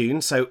 6th of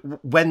June. So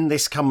when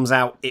this comes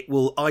out, it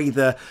will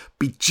either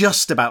be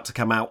just about to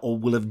come out or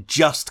will have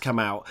just come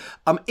out.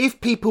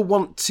 If people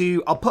want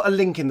to, I'll put a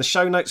link in the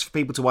show notes for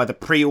people to either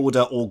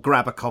pre-order or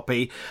grab a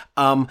copy.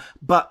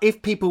 But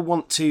if people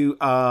want to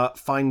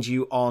find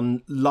you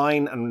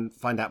online and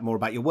find out more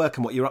about your work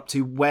and what you're up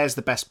to, where's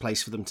the best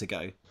place for them to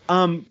go?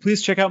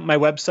 Please check out my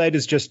website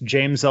is just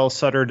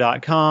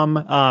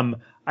jameslsutter.com.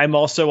 I'm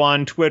also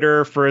on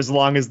Twitter for as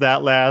long as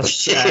that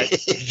lasts at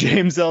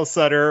James L.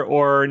 Sutter,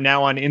 or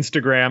now on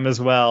Instagram as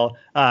well.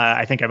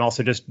 I think I'm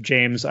also just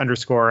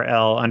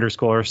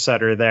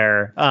James_L_Sutter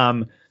there.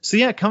 So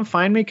yeah, come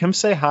find me, come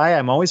say hi.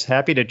 I'm always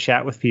happy to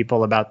chat with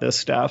people about this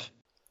stuff.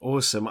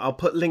 Awesome. I'll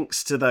put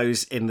links to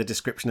those in the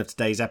description of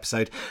today's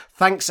episode.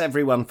 Thanks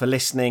everyone for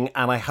listening,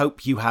 and I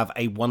hope you have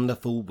a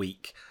wonderful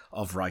week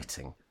of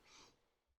writing.